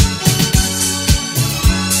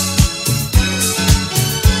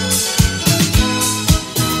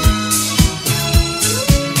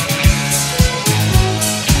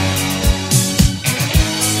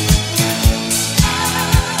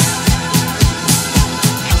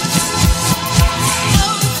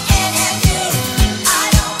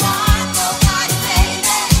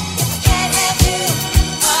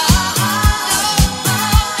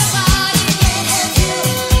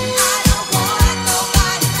 I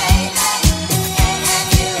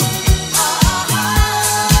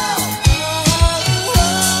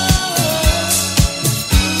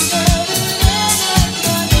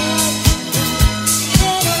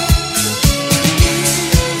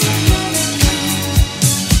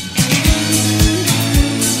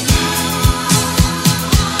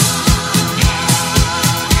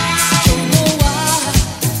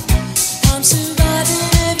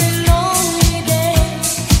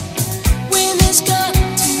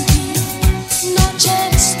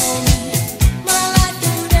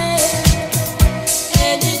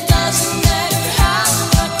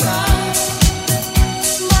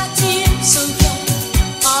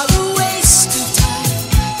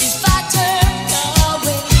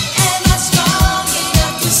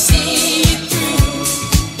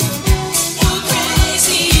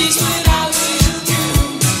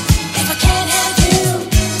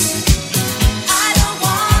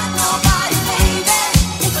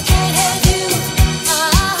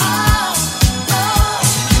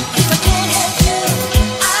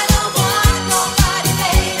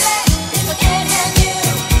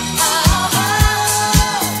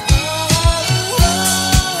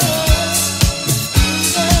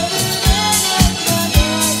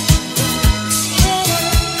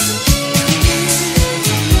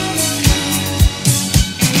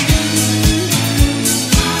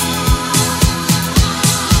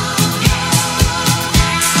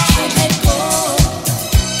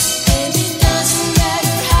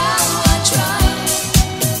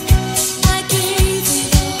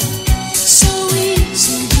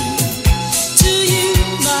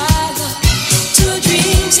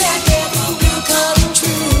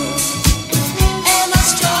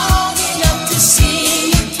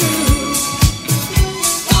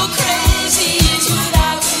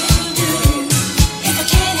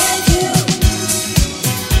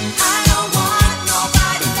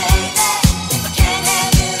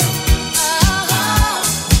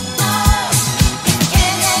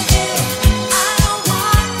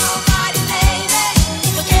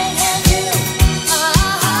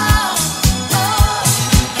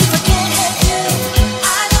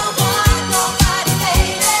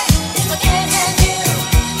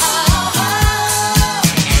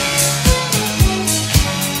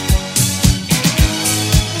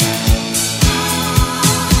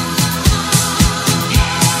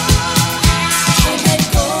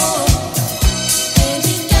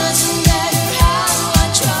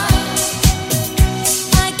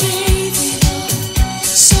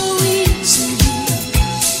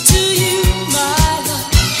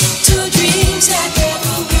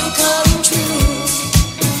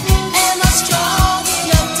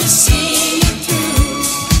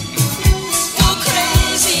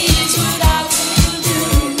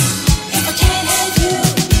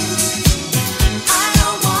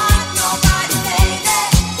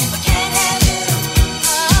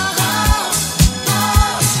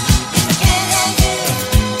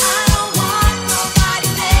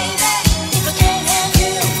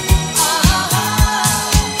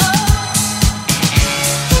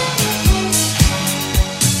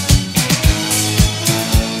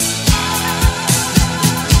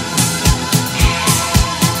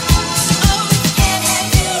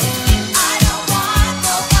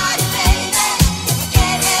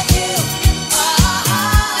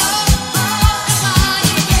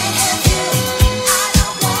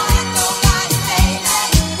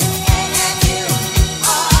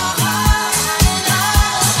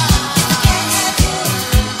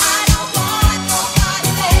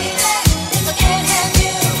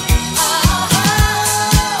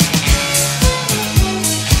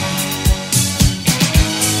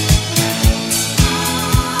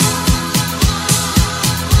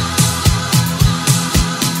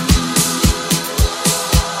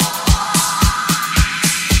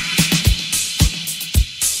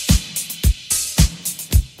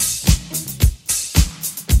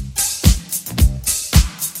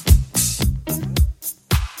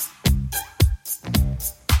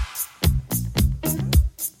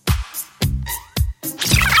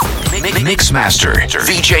Mixmaster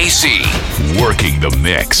VJC, working the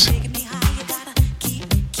mix.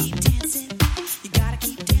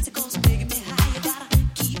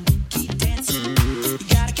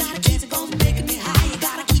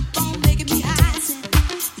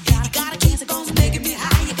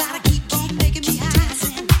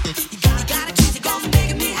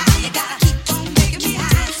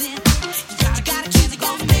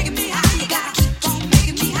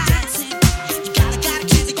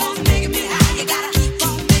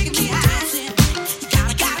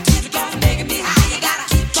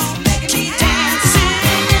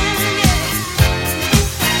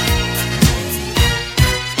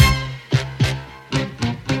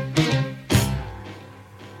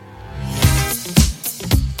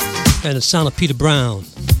 And the sound of Peter Brown.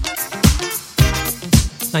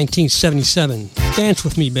 1977. Dance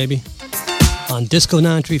with me, baby. On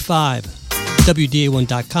Disco935,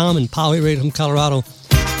 WDA1.com, and Power Radio from Colorado.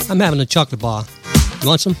 I'm having a chocolate bar. You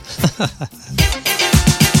want some?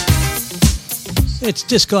 It's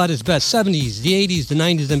disco at its best. 70s, the 80s, the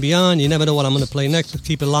 90s, and beyond. You never know what I'm going to play next, so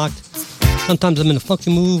keep it locked. Sometimes I'm in a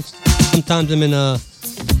funky mood. Sometimes I'm in a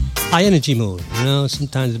high energy mood. You know,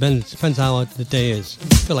 sometimes it depends how the day is.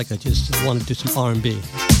 I feel like I just want to do some R&B.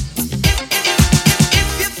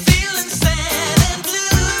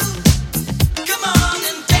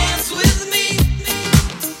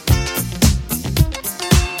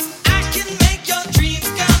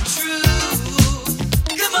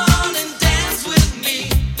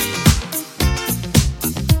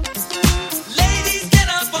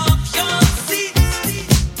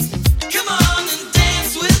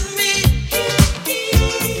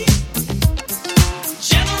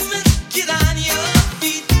 Gentlemen, get on your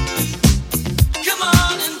feet.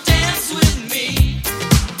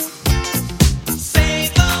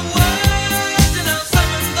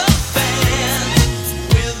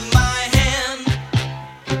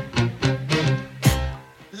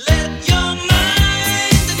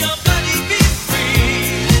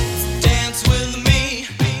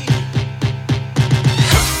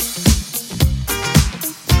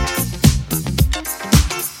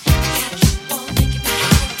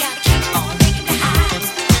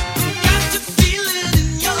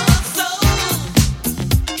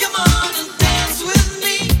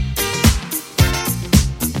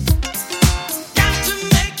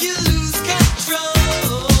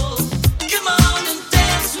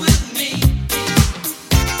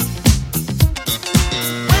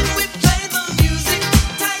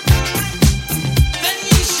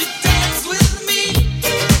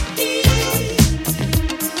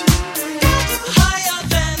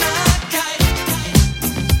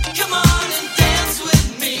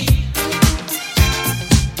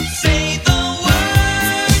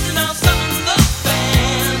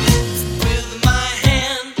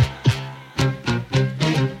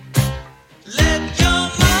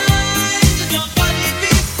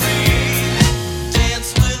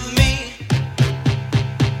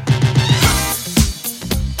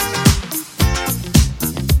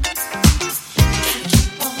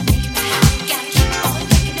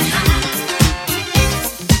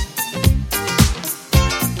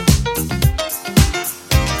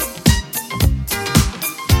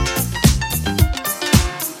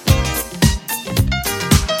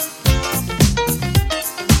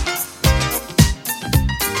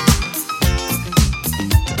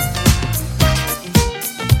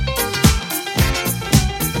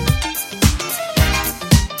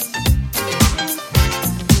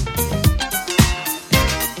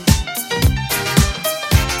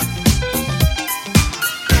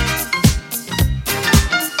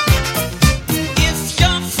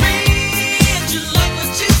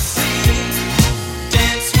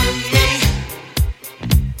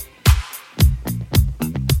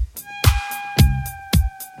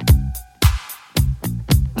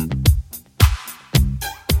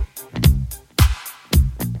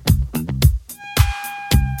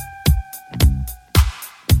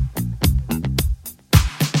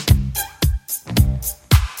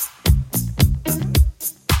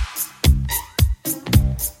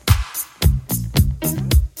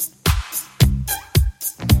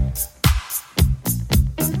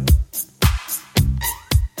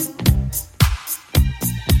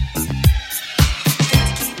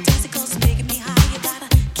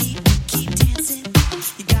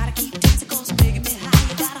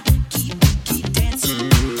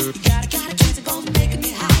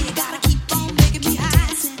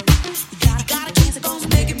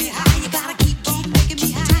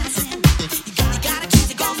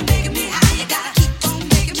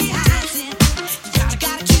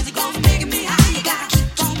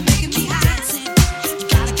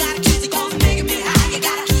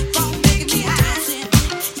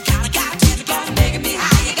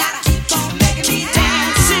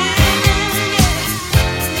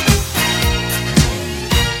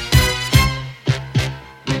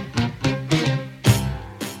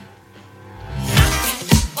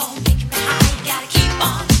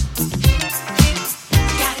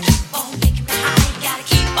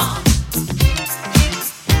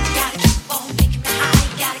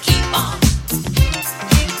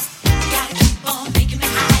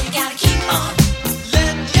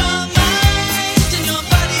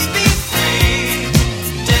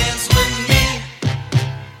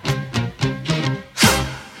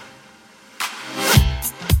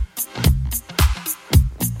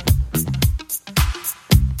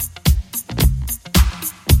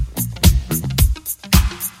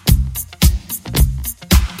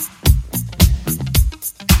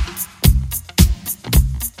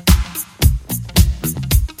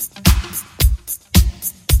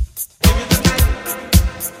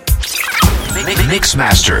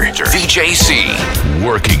 Mixmaster, VJC,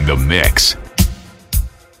 working the mix.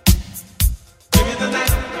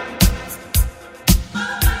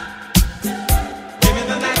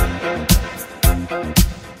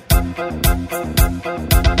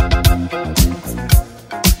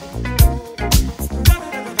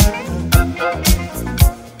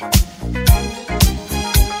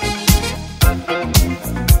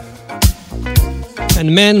 And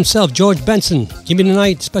the man himself, George Benson. Give me the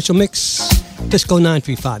night, special mix,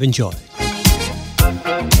 Disco935. Enjoy.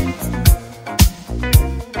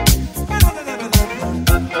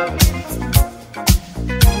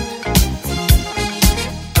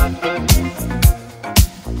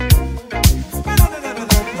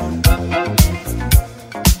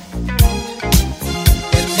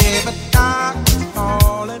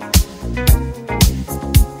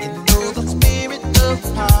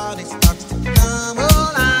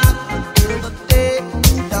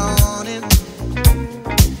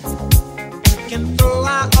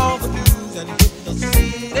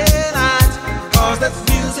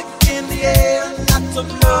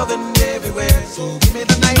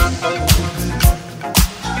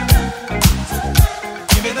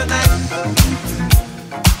 Give me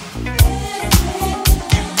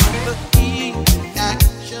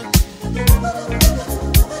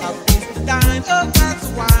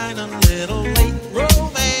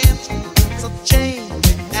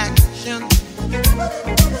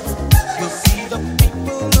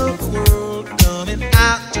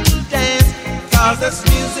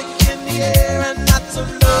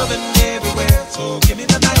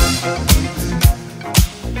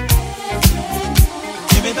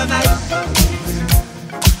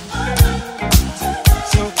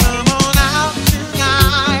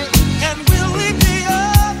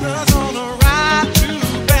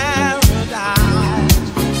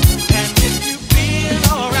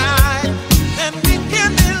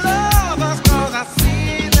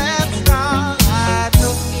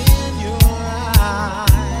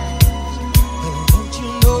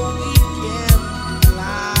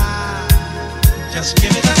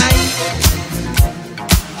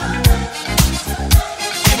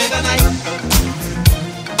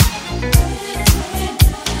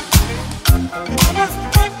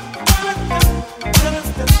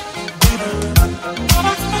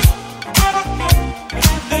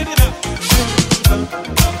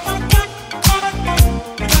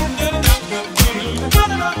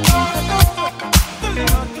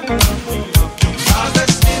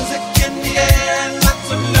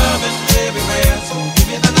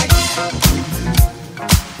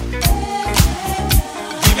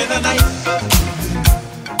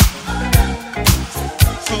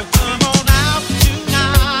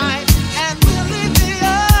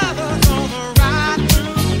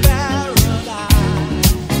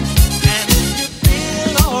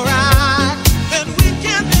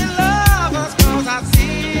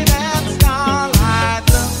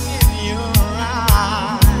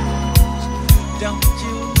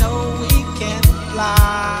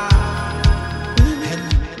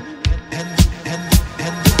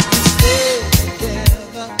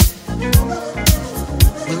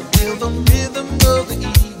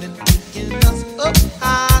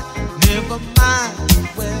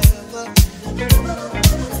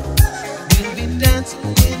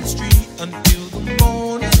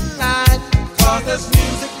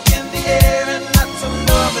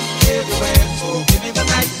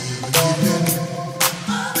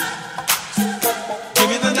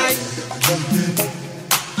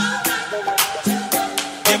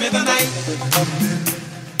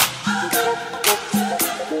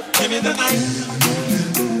the night.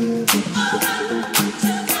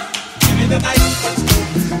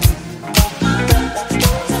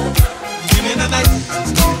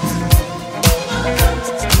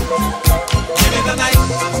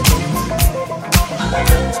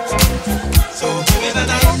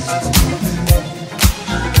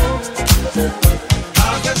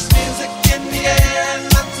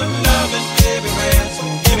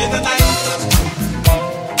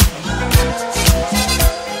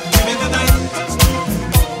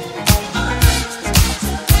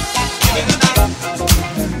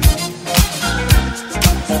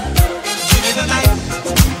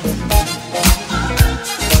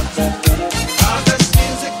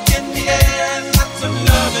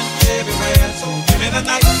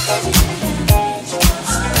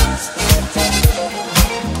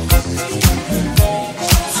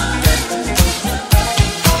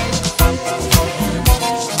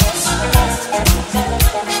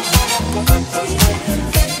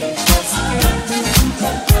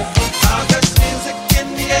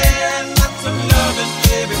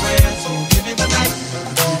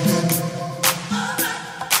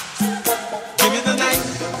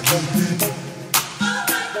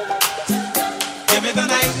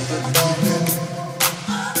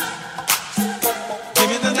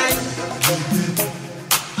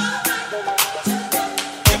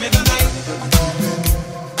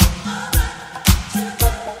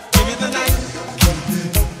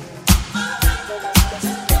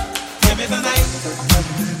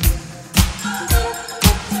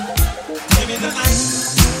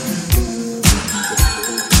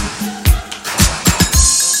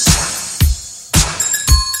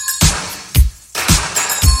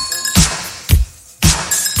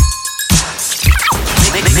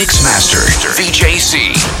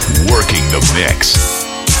 VJC, working the mix.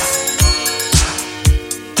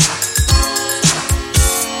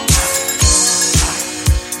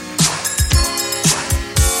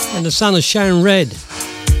 And the sound of Sharon Red,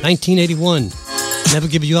 1981. Never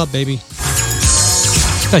give you up, baby.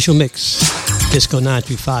 Special mix, Disco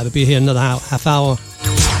 935. We'll be here another half hour,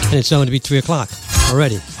 and it's going to be 3 o'clock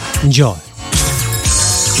already. Enjoy.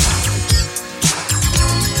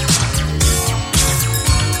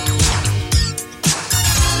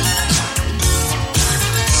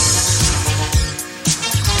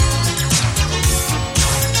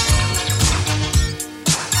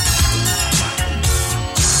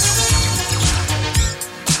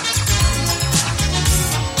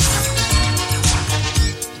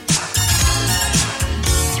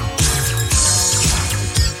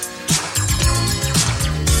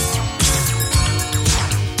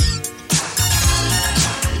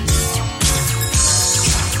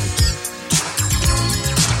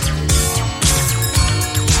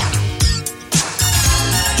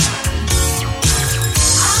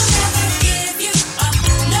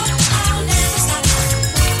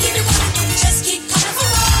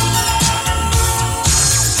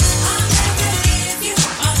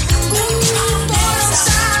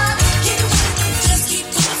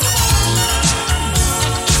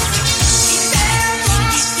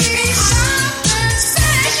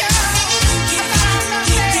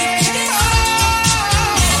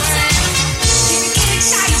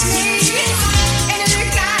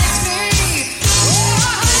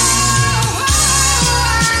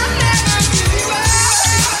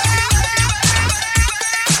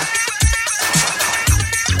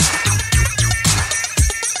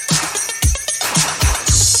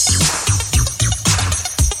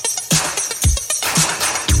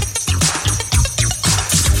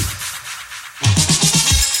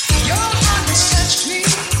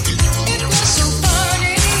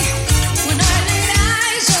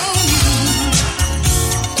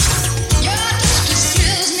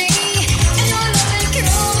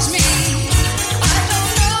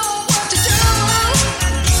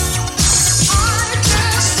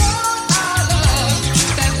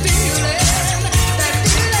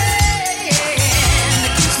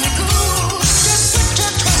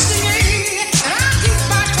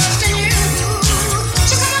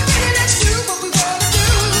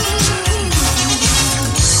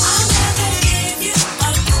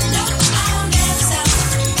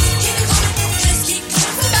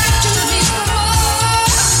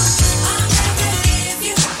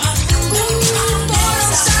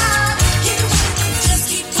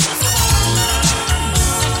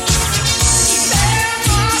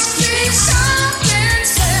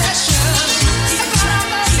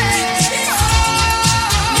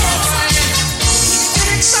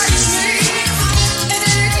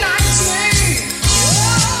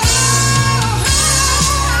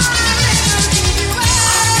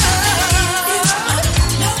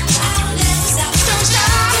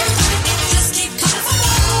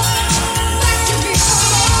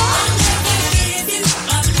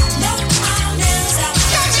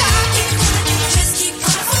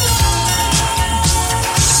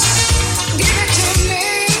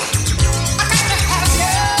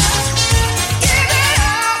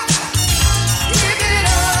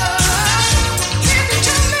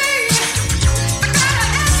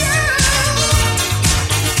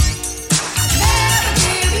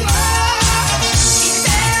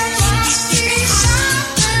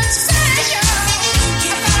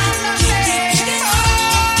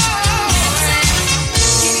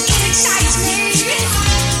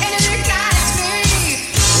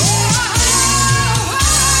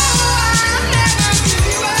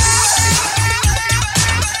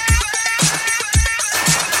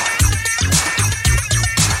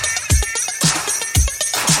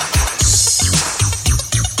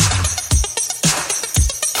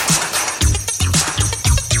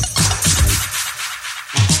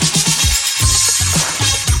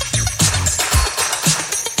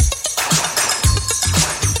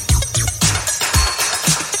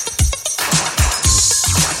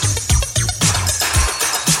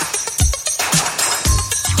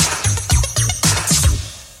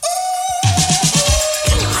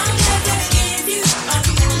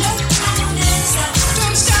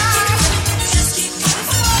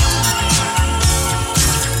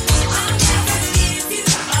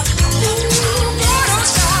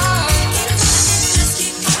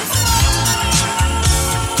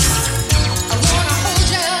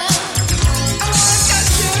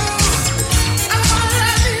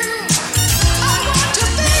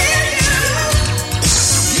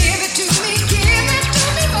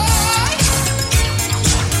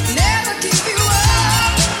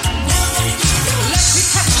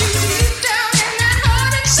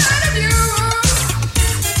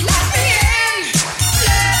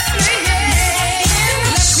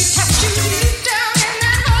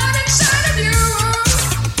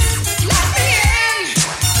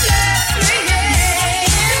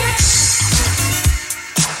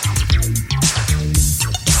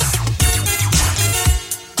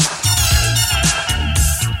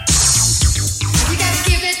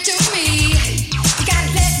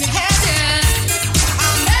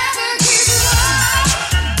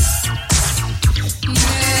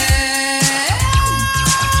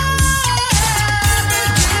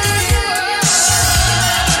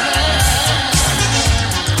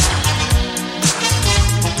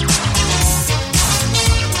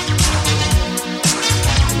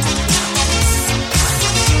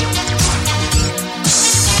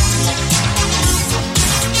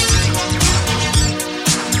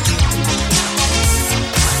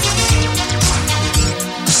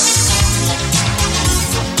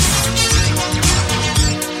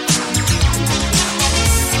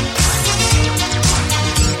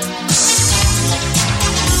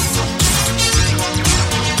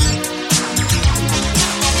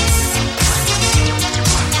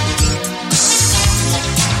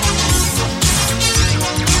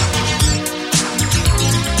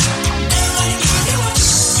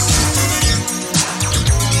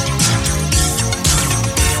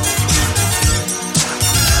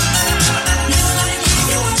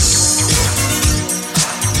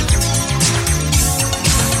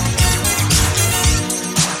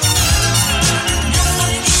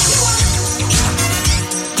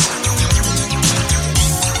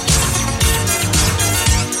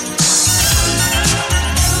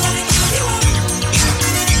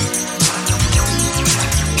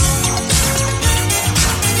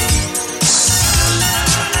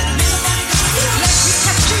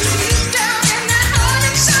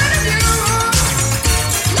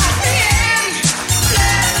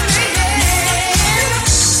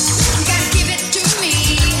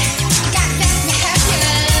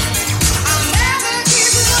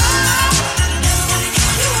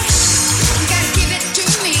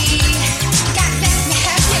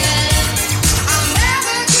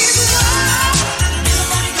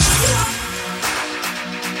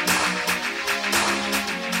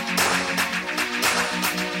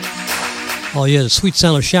 Oh yeah, the sweet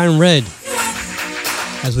sound of Sharon Red.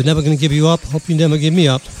 As we're never gonna give you up. Hope you never give me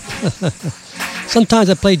up.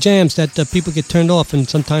 Sometimes I play jams that people get turned off, and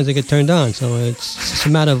sometimes they get turned on. So it's just a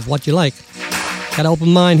matter of what you like. Got an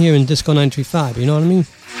open mind here in Disco 935. You know what I mean?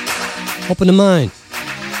 Open the mind.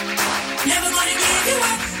 Never gonna give you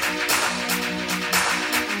up.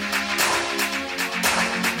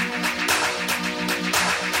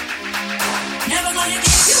 Never gonna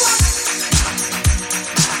give you up.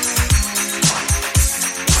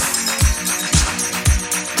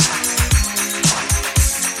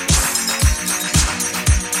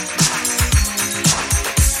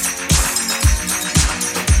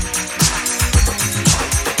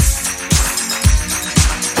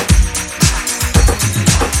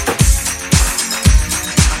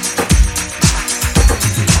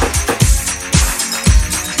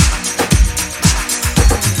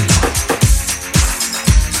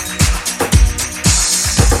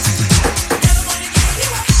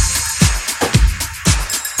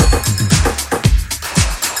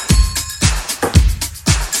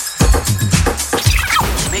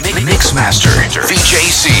 Mixmaster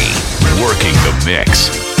VJC, working the mix.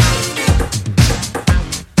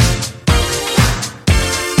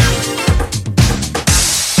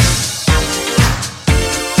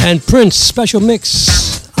 And Prince, special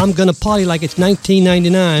mix. I'm gonna party like it's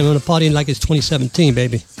 1999. I'm gonna party like it's 2017,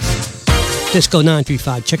 baby. Disco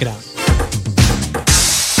 935, check it out.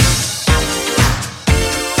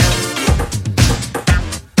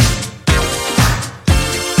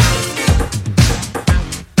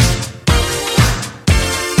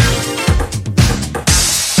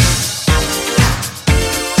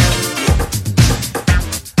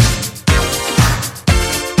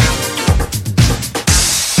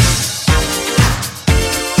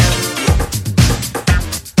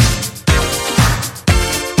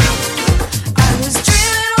 I was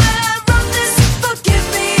dreaming when I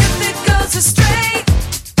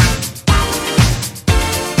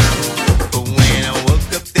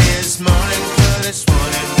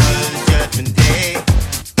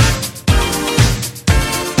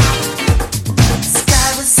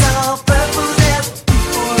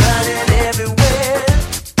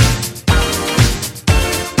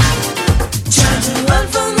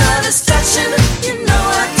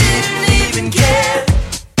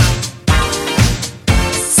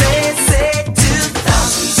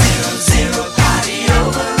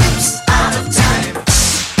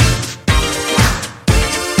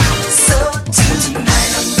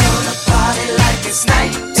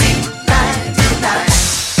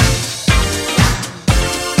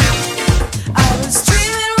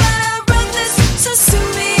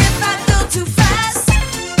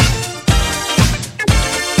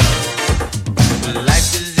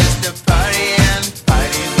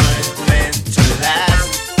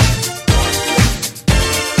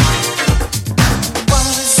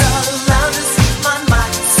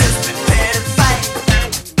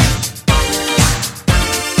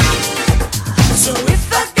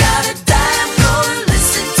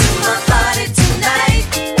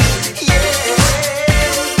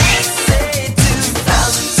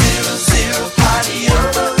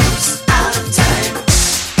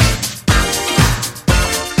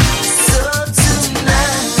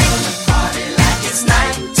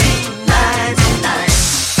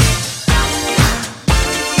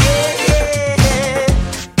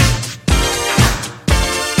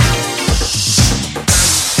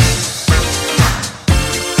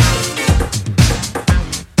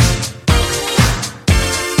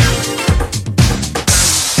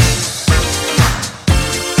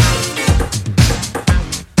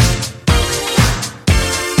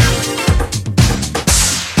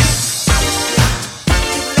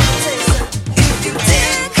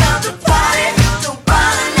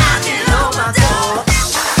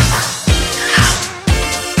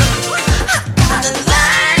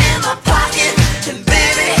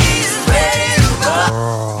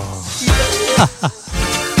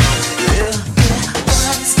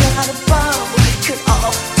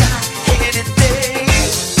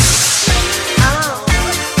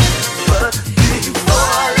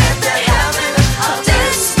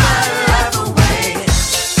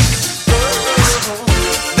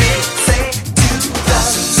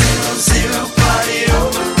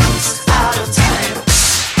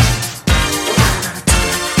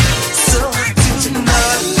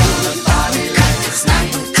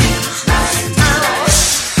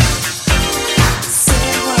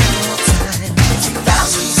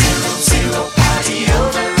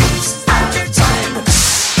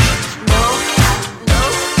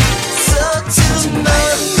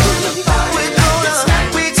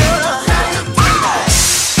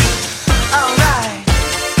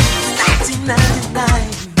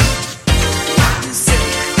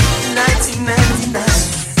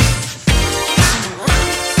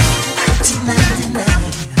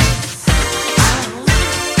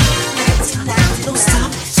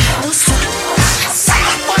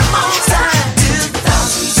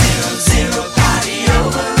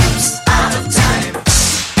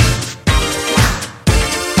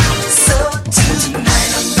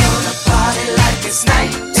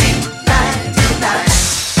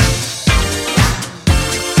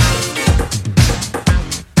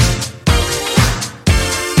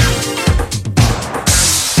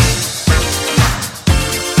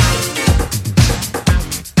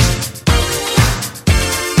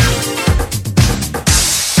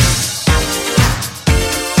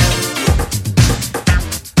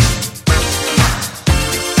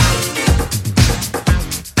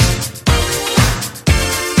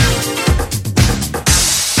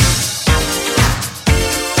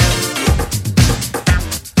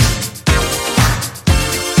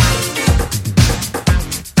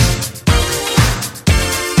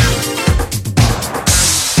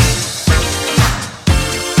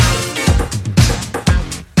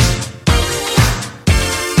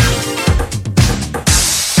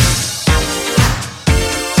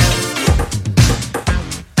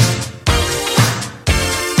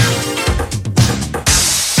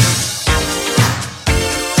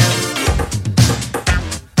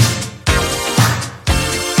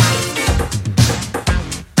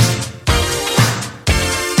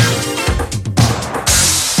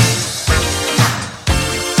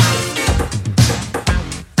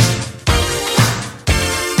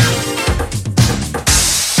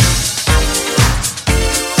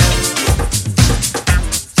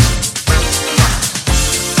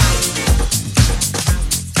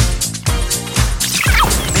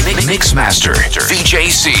Mixmaster,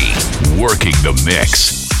 VJC, working the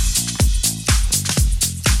mix.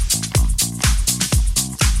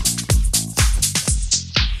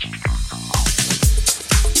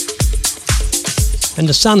 And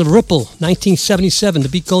the sound of Ripple, 1977. The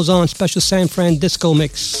beat goes on, special San Fran disco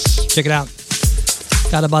mix. Check it out.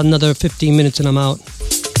 Got about another 15 minutes and I'm out.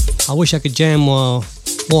 I wish I could jam more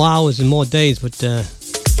hours and more days, but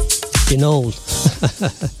getting old.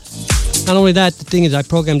 Not only that, the thing is I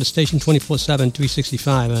program the station 24/7,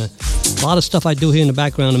 365. A lot of stuff I do here in the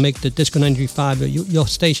background to make the Disco935 your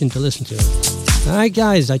station to listen to. All right,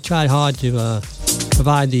 guys, I tried hard to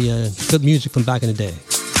provide the good music from back in the day.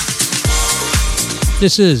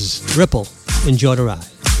 This is Ripple. Enjoy the ride.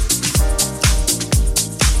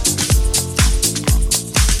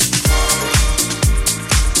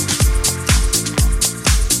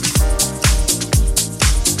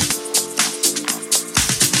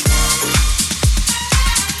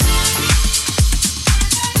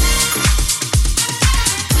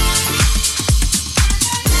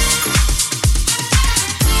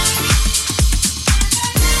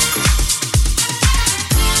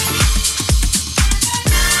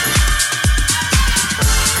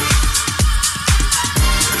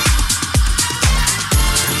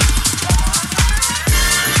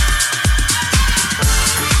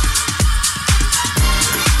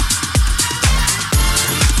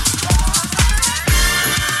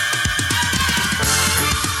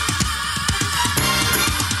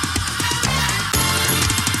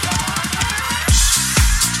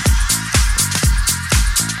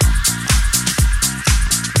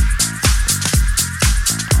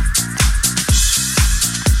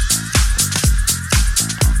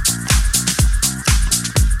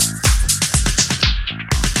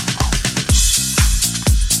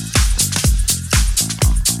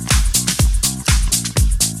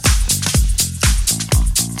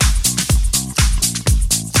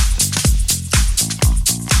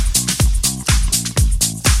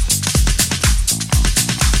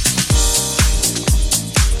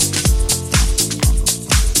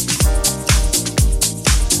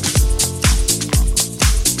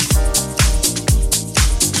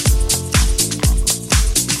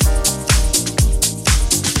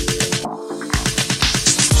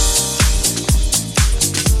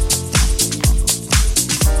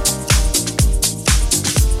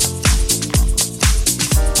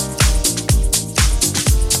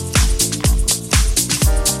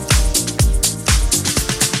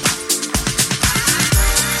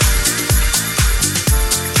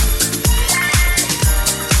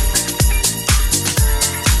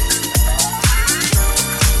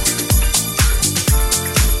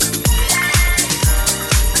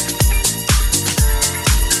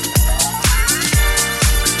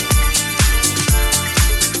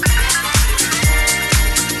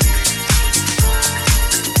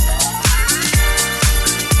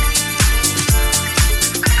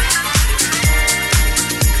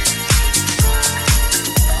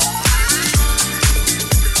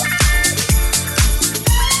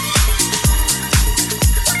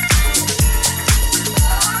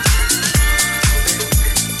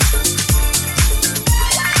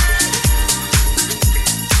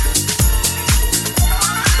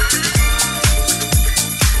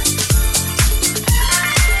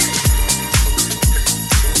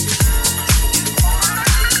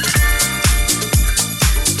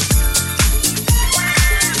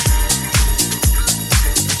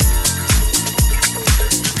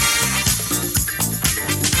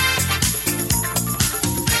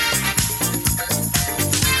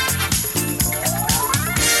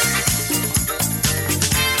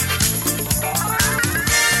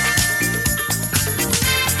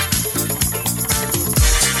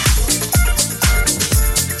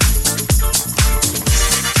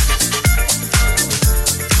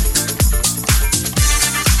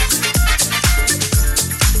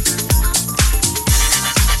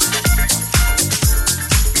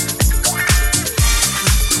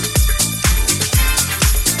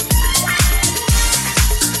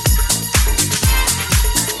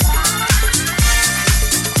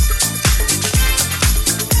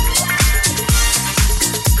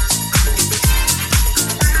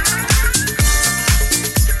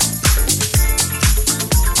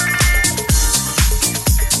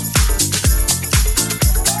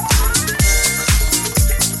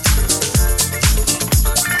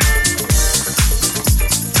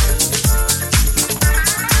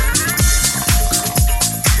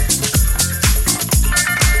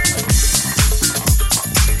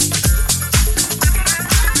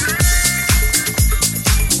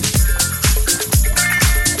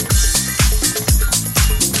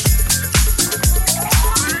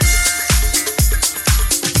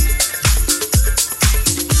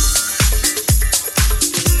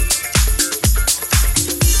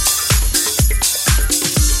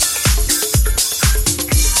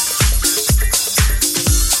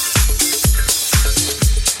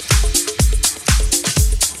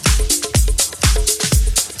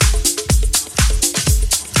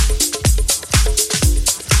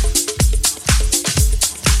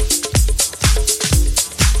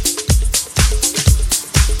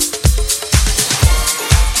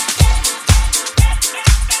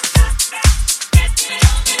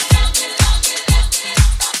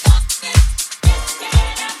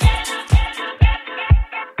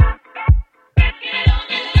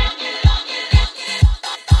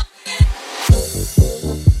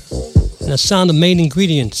 and the sound of Main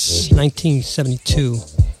Ingredients, 1972.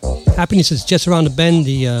 Happiness is just around the bend.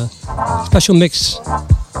 The special mix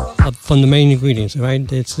from the Main Ingredients. All right,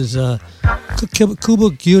 this is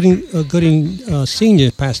Cuba Gooding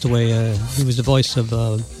Senior passed away. He was the voice of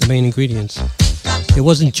the Main Ingredients. It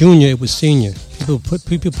wasn't Junior, it was Senior.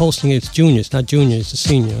 People posting it's Junior. It's not Junior. It's the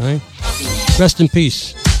Senior. All right. Rest in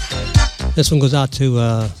peace. This one goes out to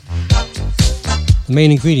the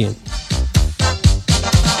Main Ingredient.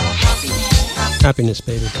 Happiness,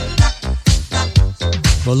 baby.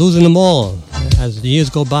 We're losing them all as the years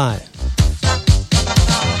go by.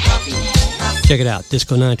 Check it out,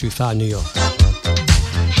 Disco935 New York.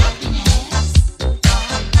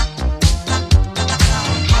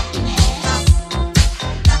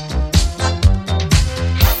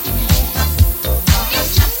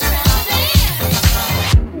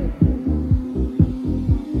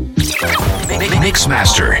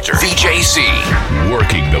 Mixmaster VJC,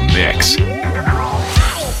 working the mix.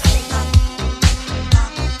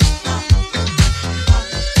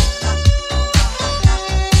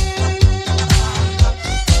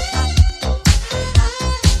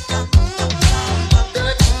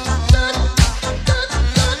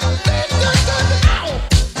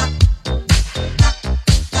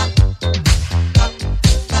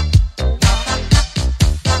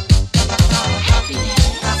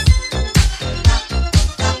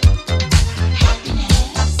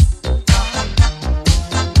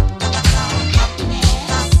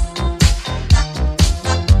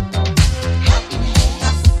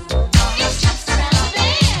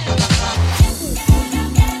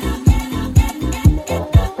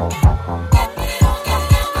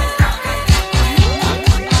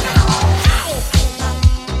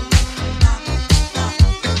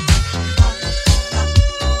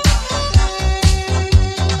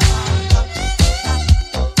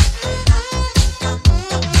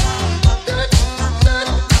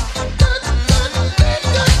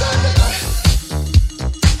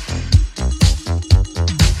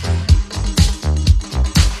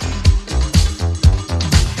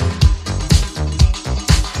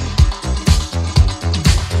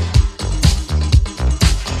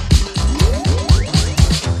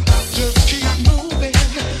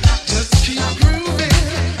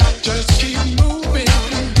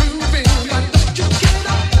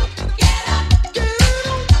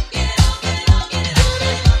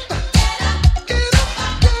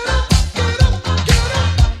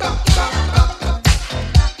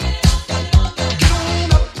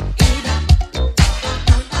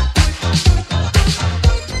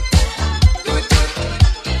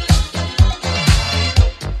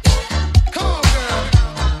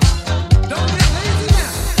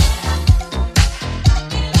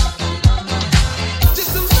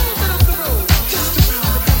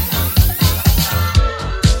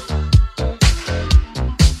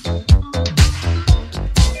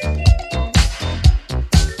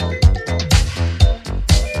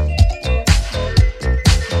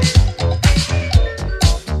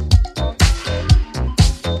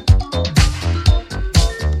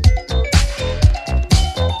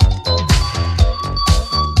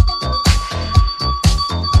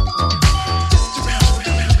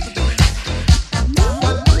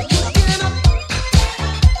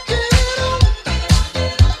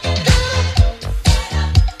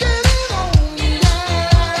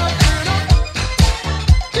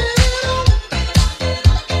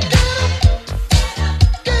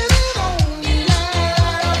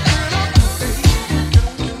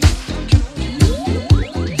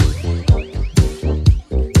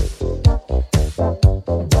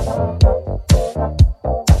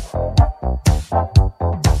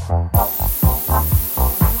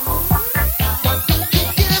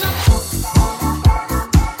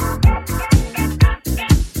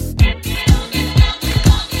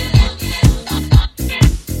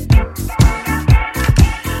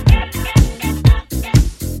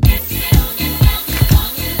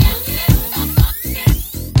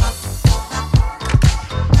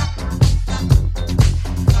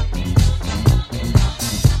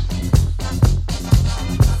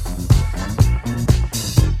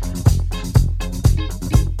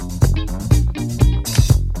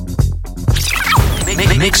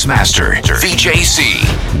 Mixmaster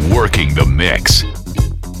VJC, working the mix.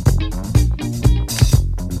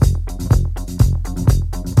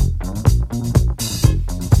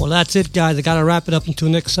 Well, that's it, guys. I got to wrap it up until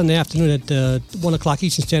next Sunday afternoon at 1 o'clock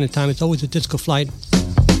Eastern Standard Time. It's always a Disco Flight.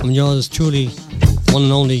 I'm yours truly, one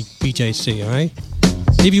and only BJC, all right?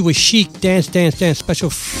 Leave you with Chic, Dance,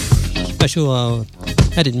 special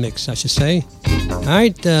edit mix, I should say. All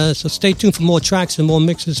right, so stay tuned for more tracks and more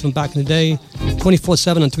mixes from back in the day.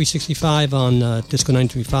 24/7 on 365 on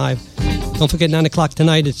Disco935. Don't forget 9 o'clock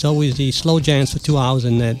tonight. It's always the slow jams for 2 hours,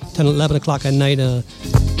 and at 10, 11 o'clock at night,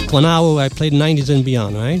 1 hour I play the 90s and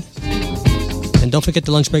beyond, right? And don't forget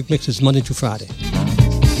the lunch break mix is Monday through Friday.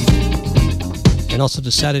 And also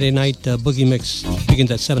the Saturday night boogie mix begins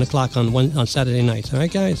at 7 o'clock on Saturday nights. All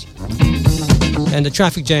right, guys? And the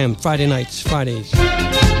traffic jam, Fridays.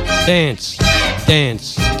 Dance.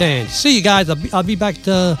 See you guys. I'll be back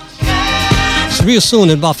real soon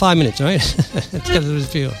in about 5 minutes, all right? Let's get to this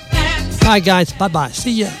feel. All right, guys. Bye-bye.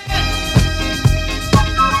 See ya.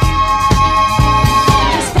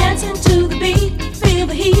 Just dancing to the beat, feel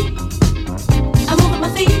the heat. I'm moving my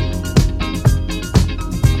feet.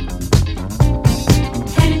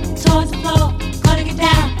 Headed towards the floor, gonna get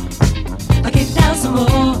down. I'll get down some more.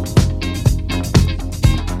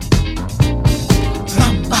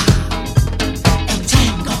 Rumba and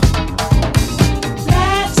tango.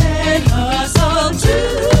 Latin hustle too.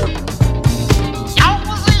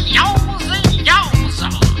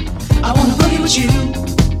 I wanna boogie with you.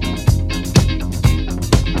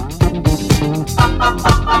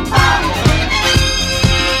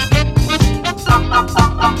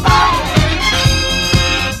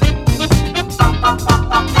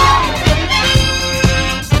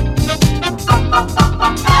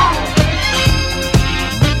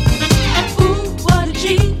 Ooh, what a G,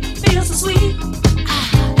 feels so sweet.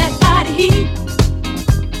 That body heat.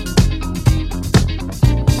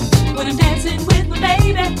 When I'm dancing with my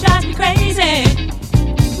baby, drives me crazy,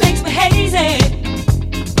 makes me hazy.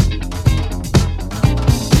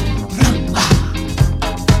 Rumba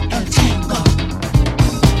and tango.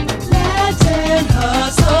 Latin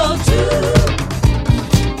hustle too.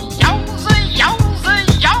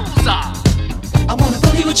 I wanna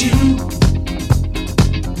boogie with you.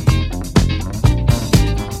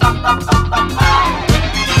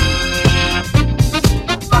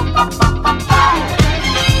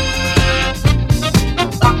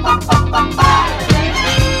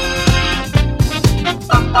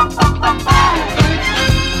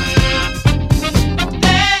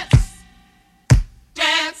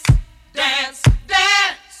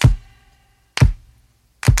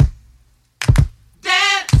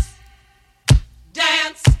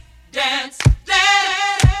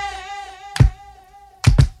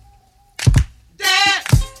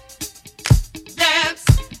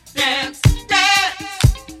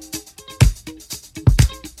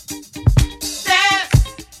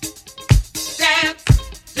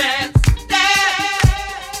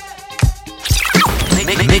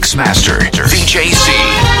 Mixmaster VJC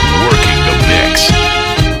working the mix.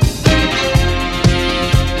 Dance,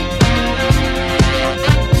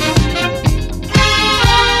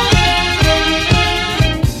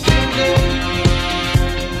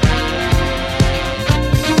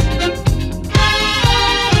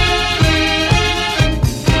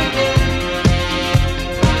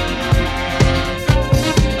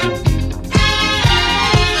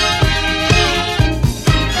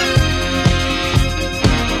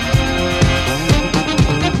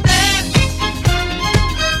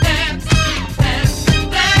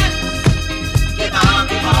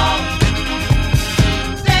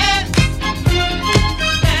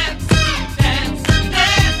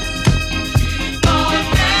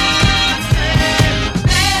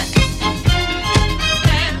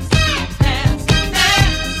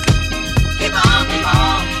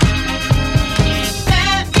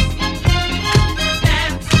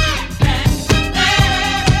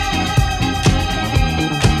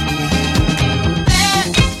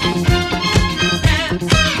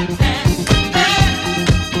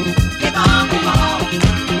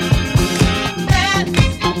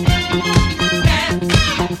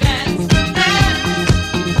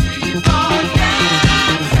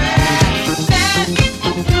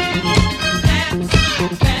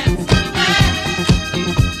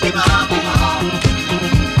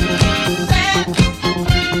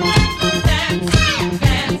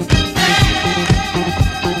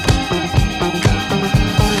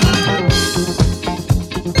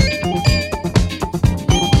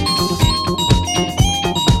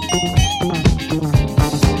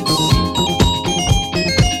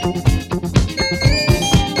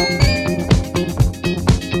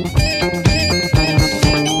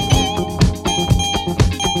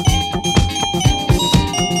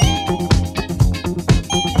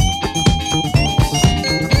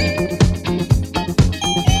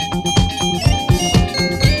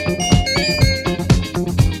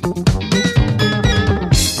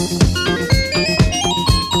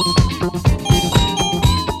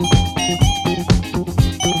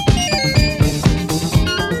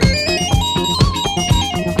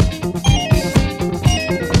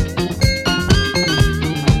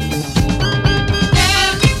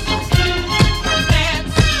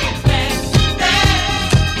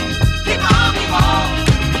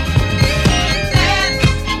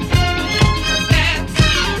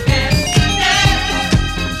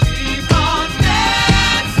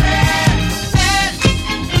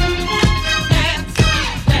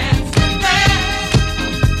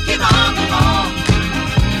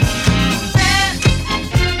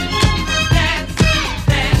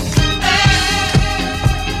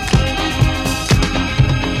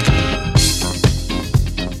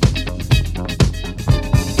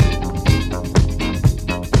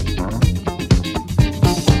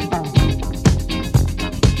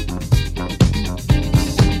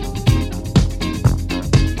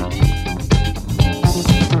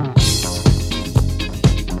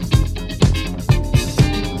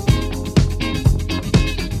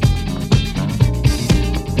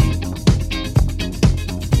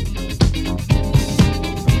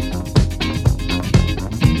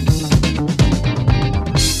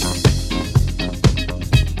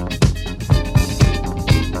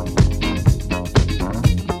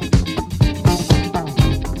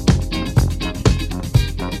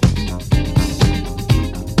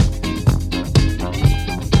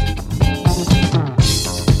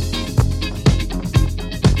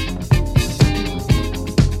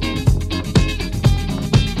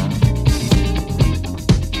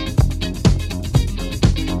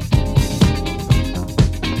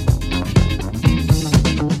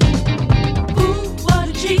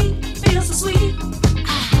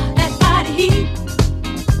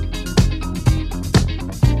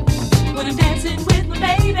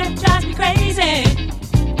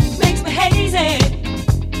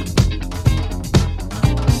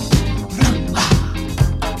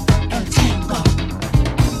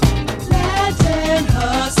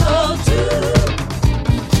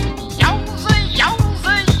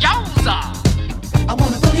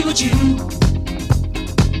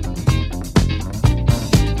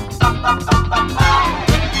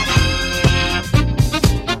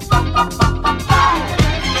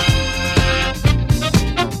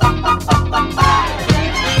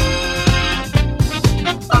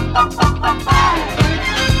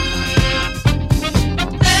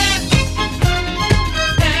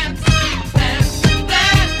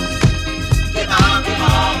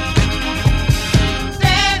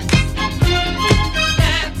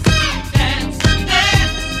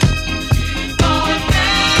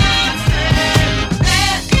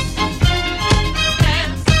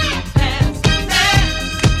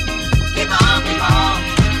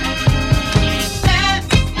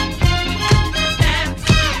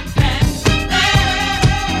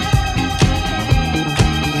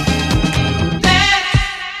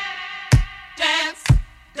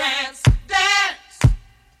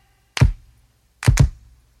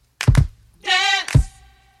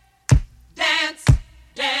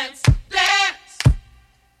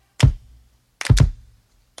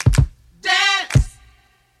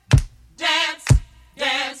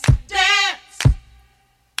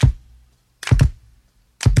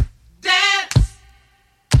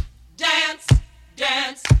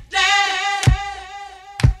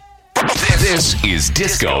 This is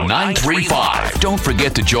Disco 935. Don't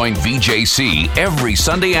forget to join VJC every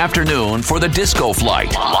Sunday afternoon for the Disco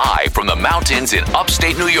Flight, live from the mountains in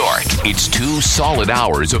upstate New York. It's 2 solid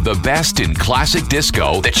hours of the best in classic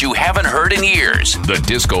disco that you haven't heard in years. The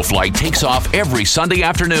Disco Flight takes off every Sunday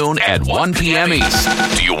afternoon at 1 p.m. East.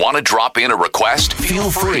 Do you want to drop in a request?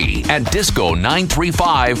 Feel free at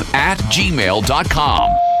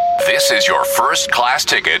disco935@gmail.com. This is your first class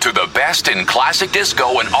ticket to the best in classic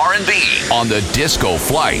disco and R&B on the Disco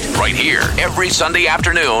Flight, right here every Sunday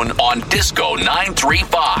afternoon on Disco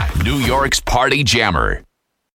 935, New York's Party Jammer.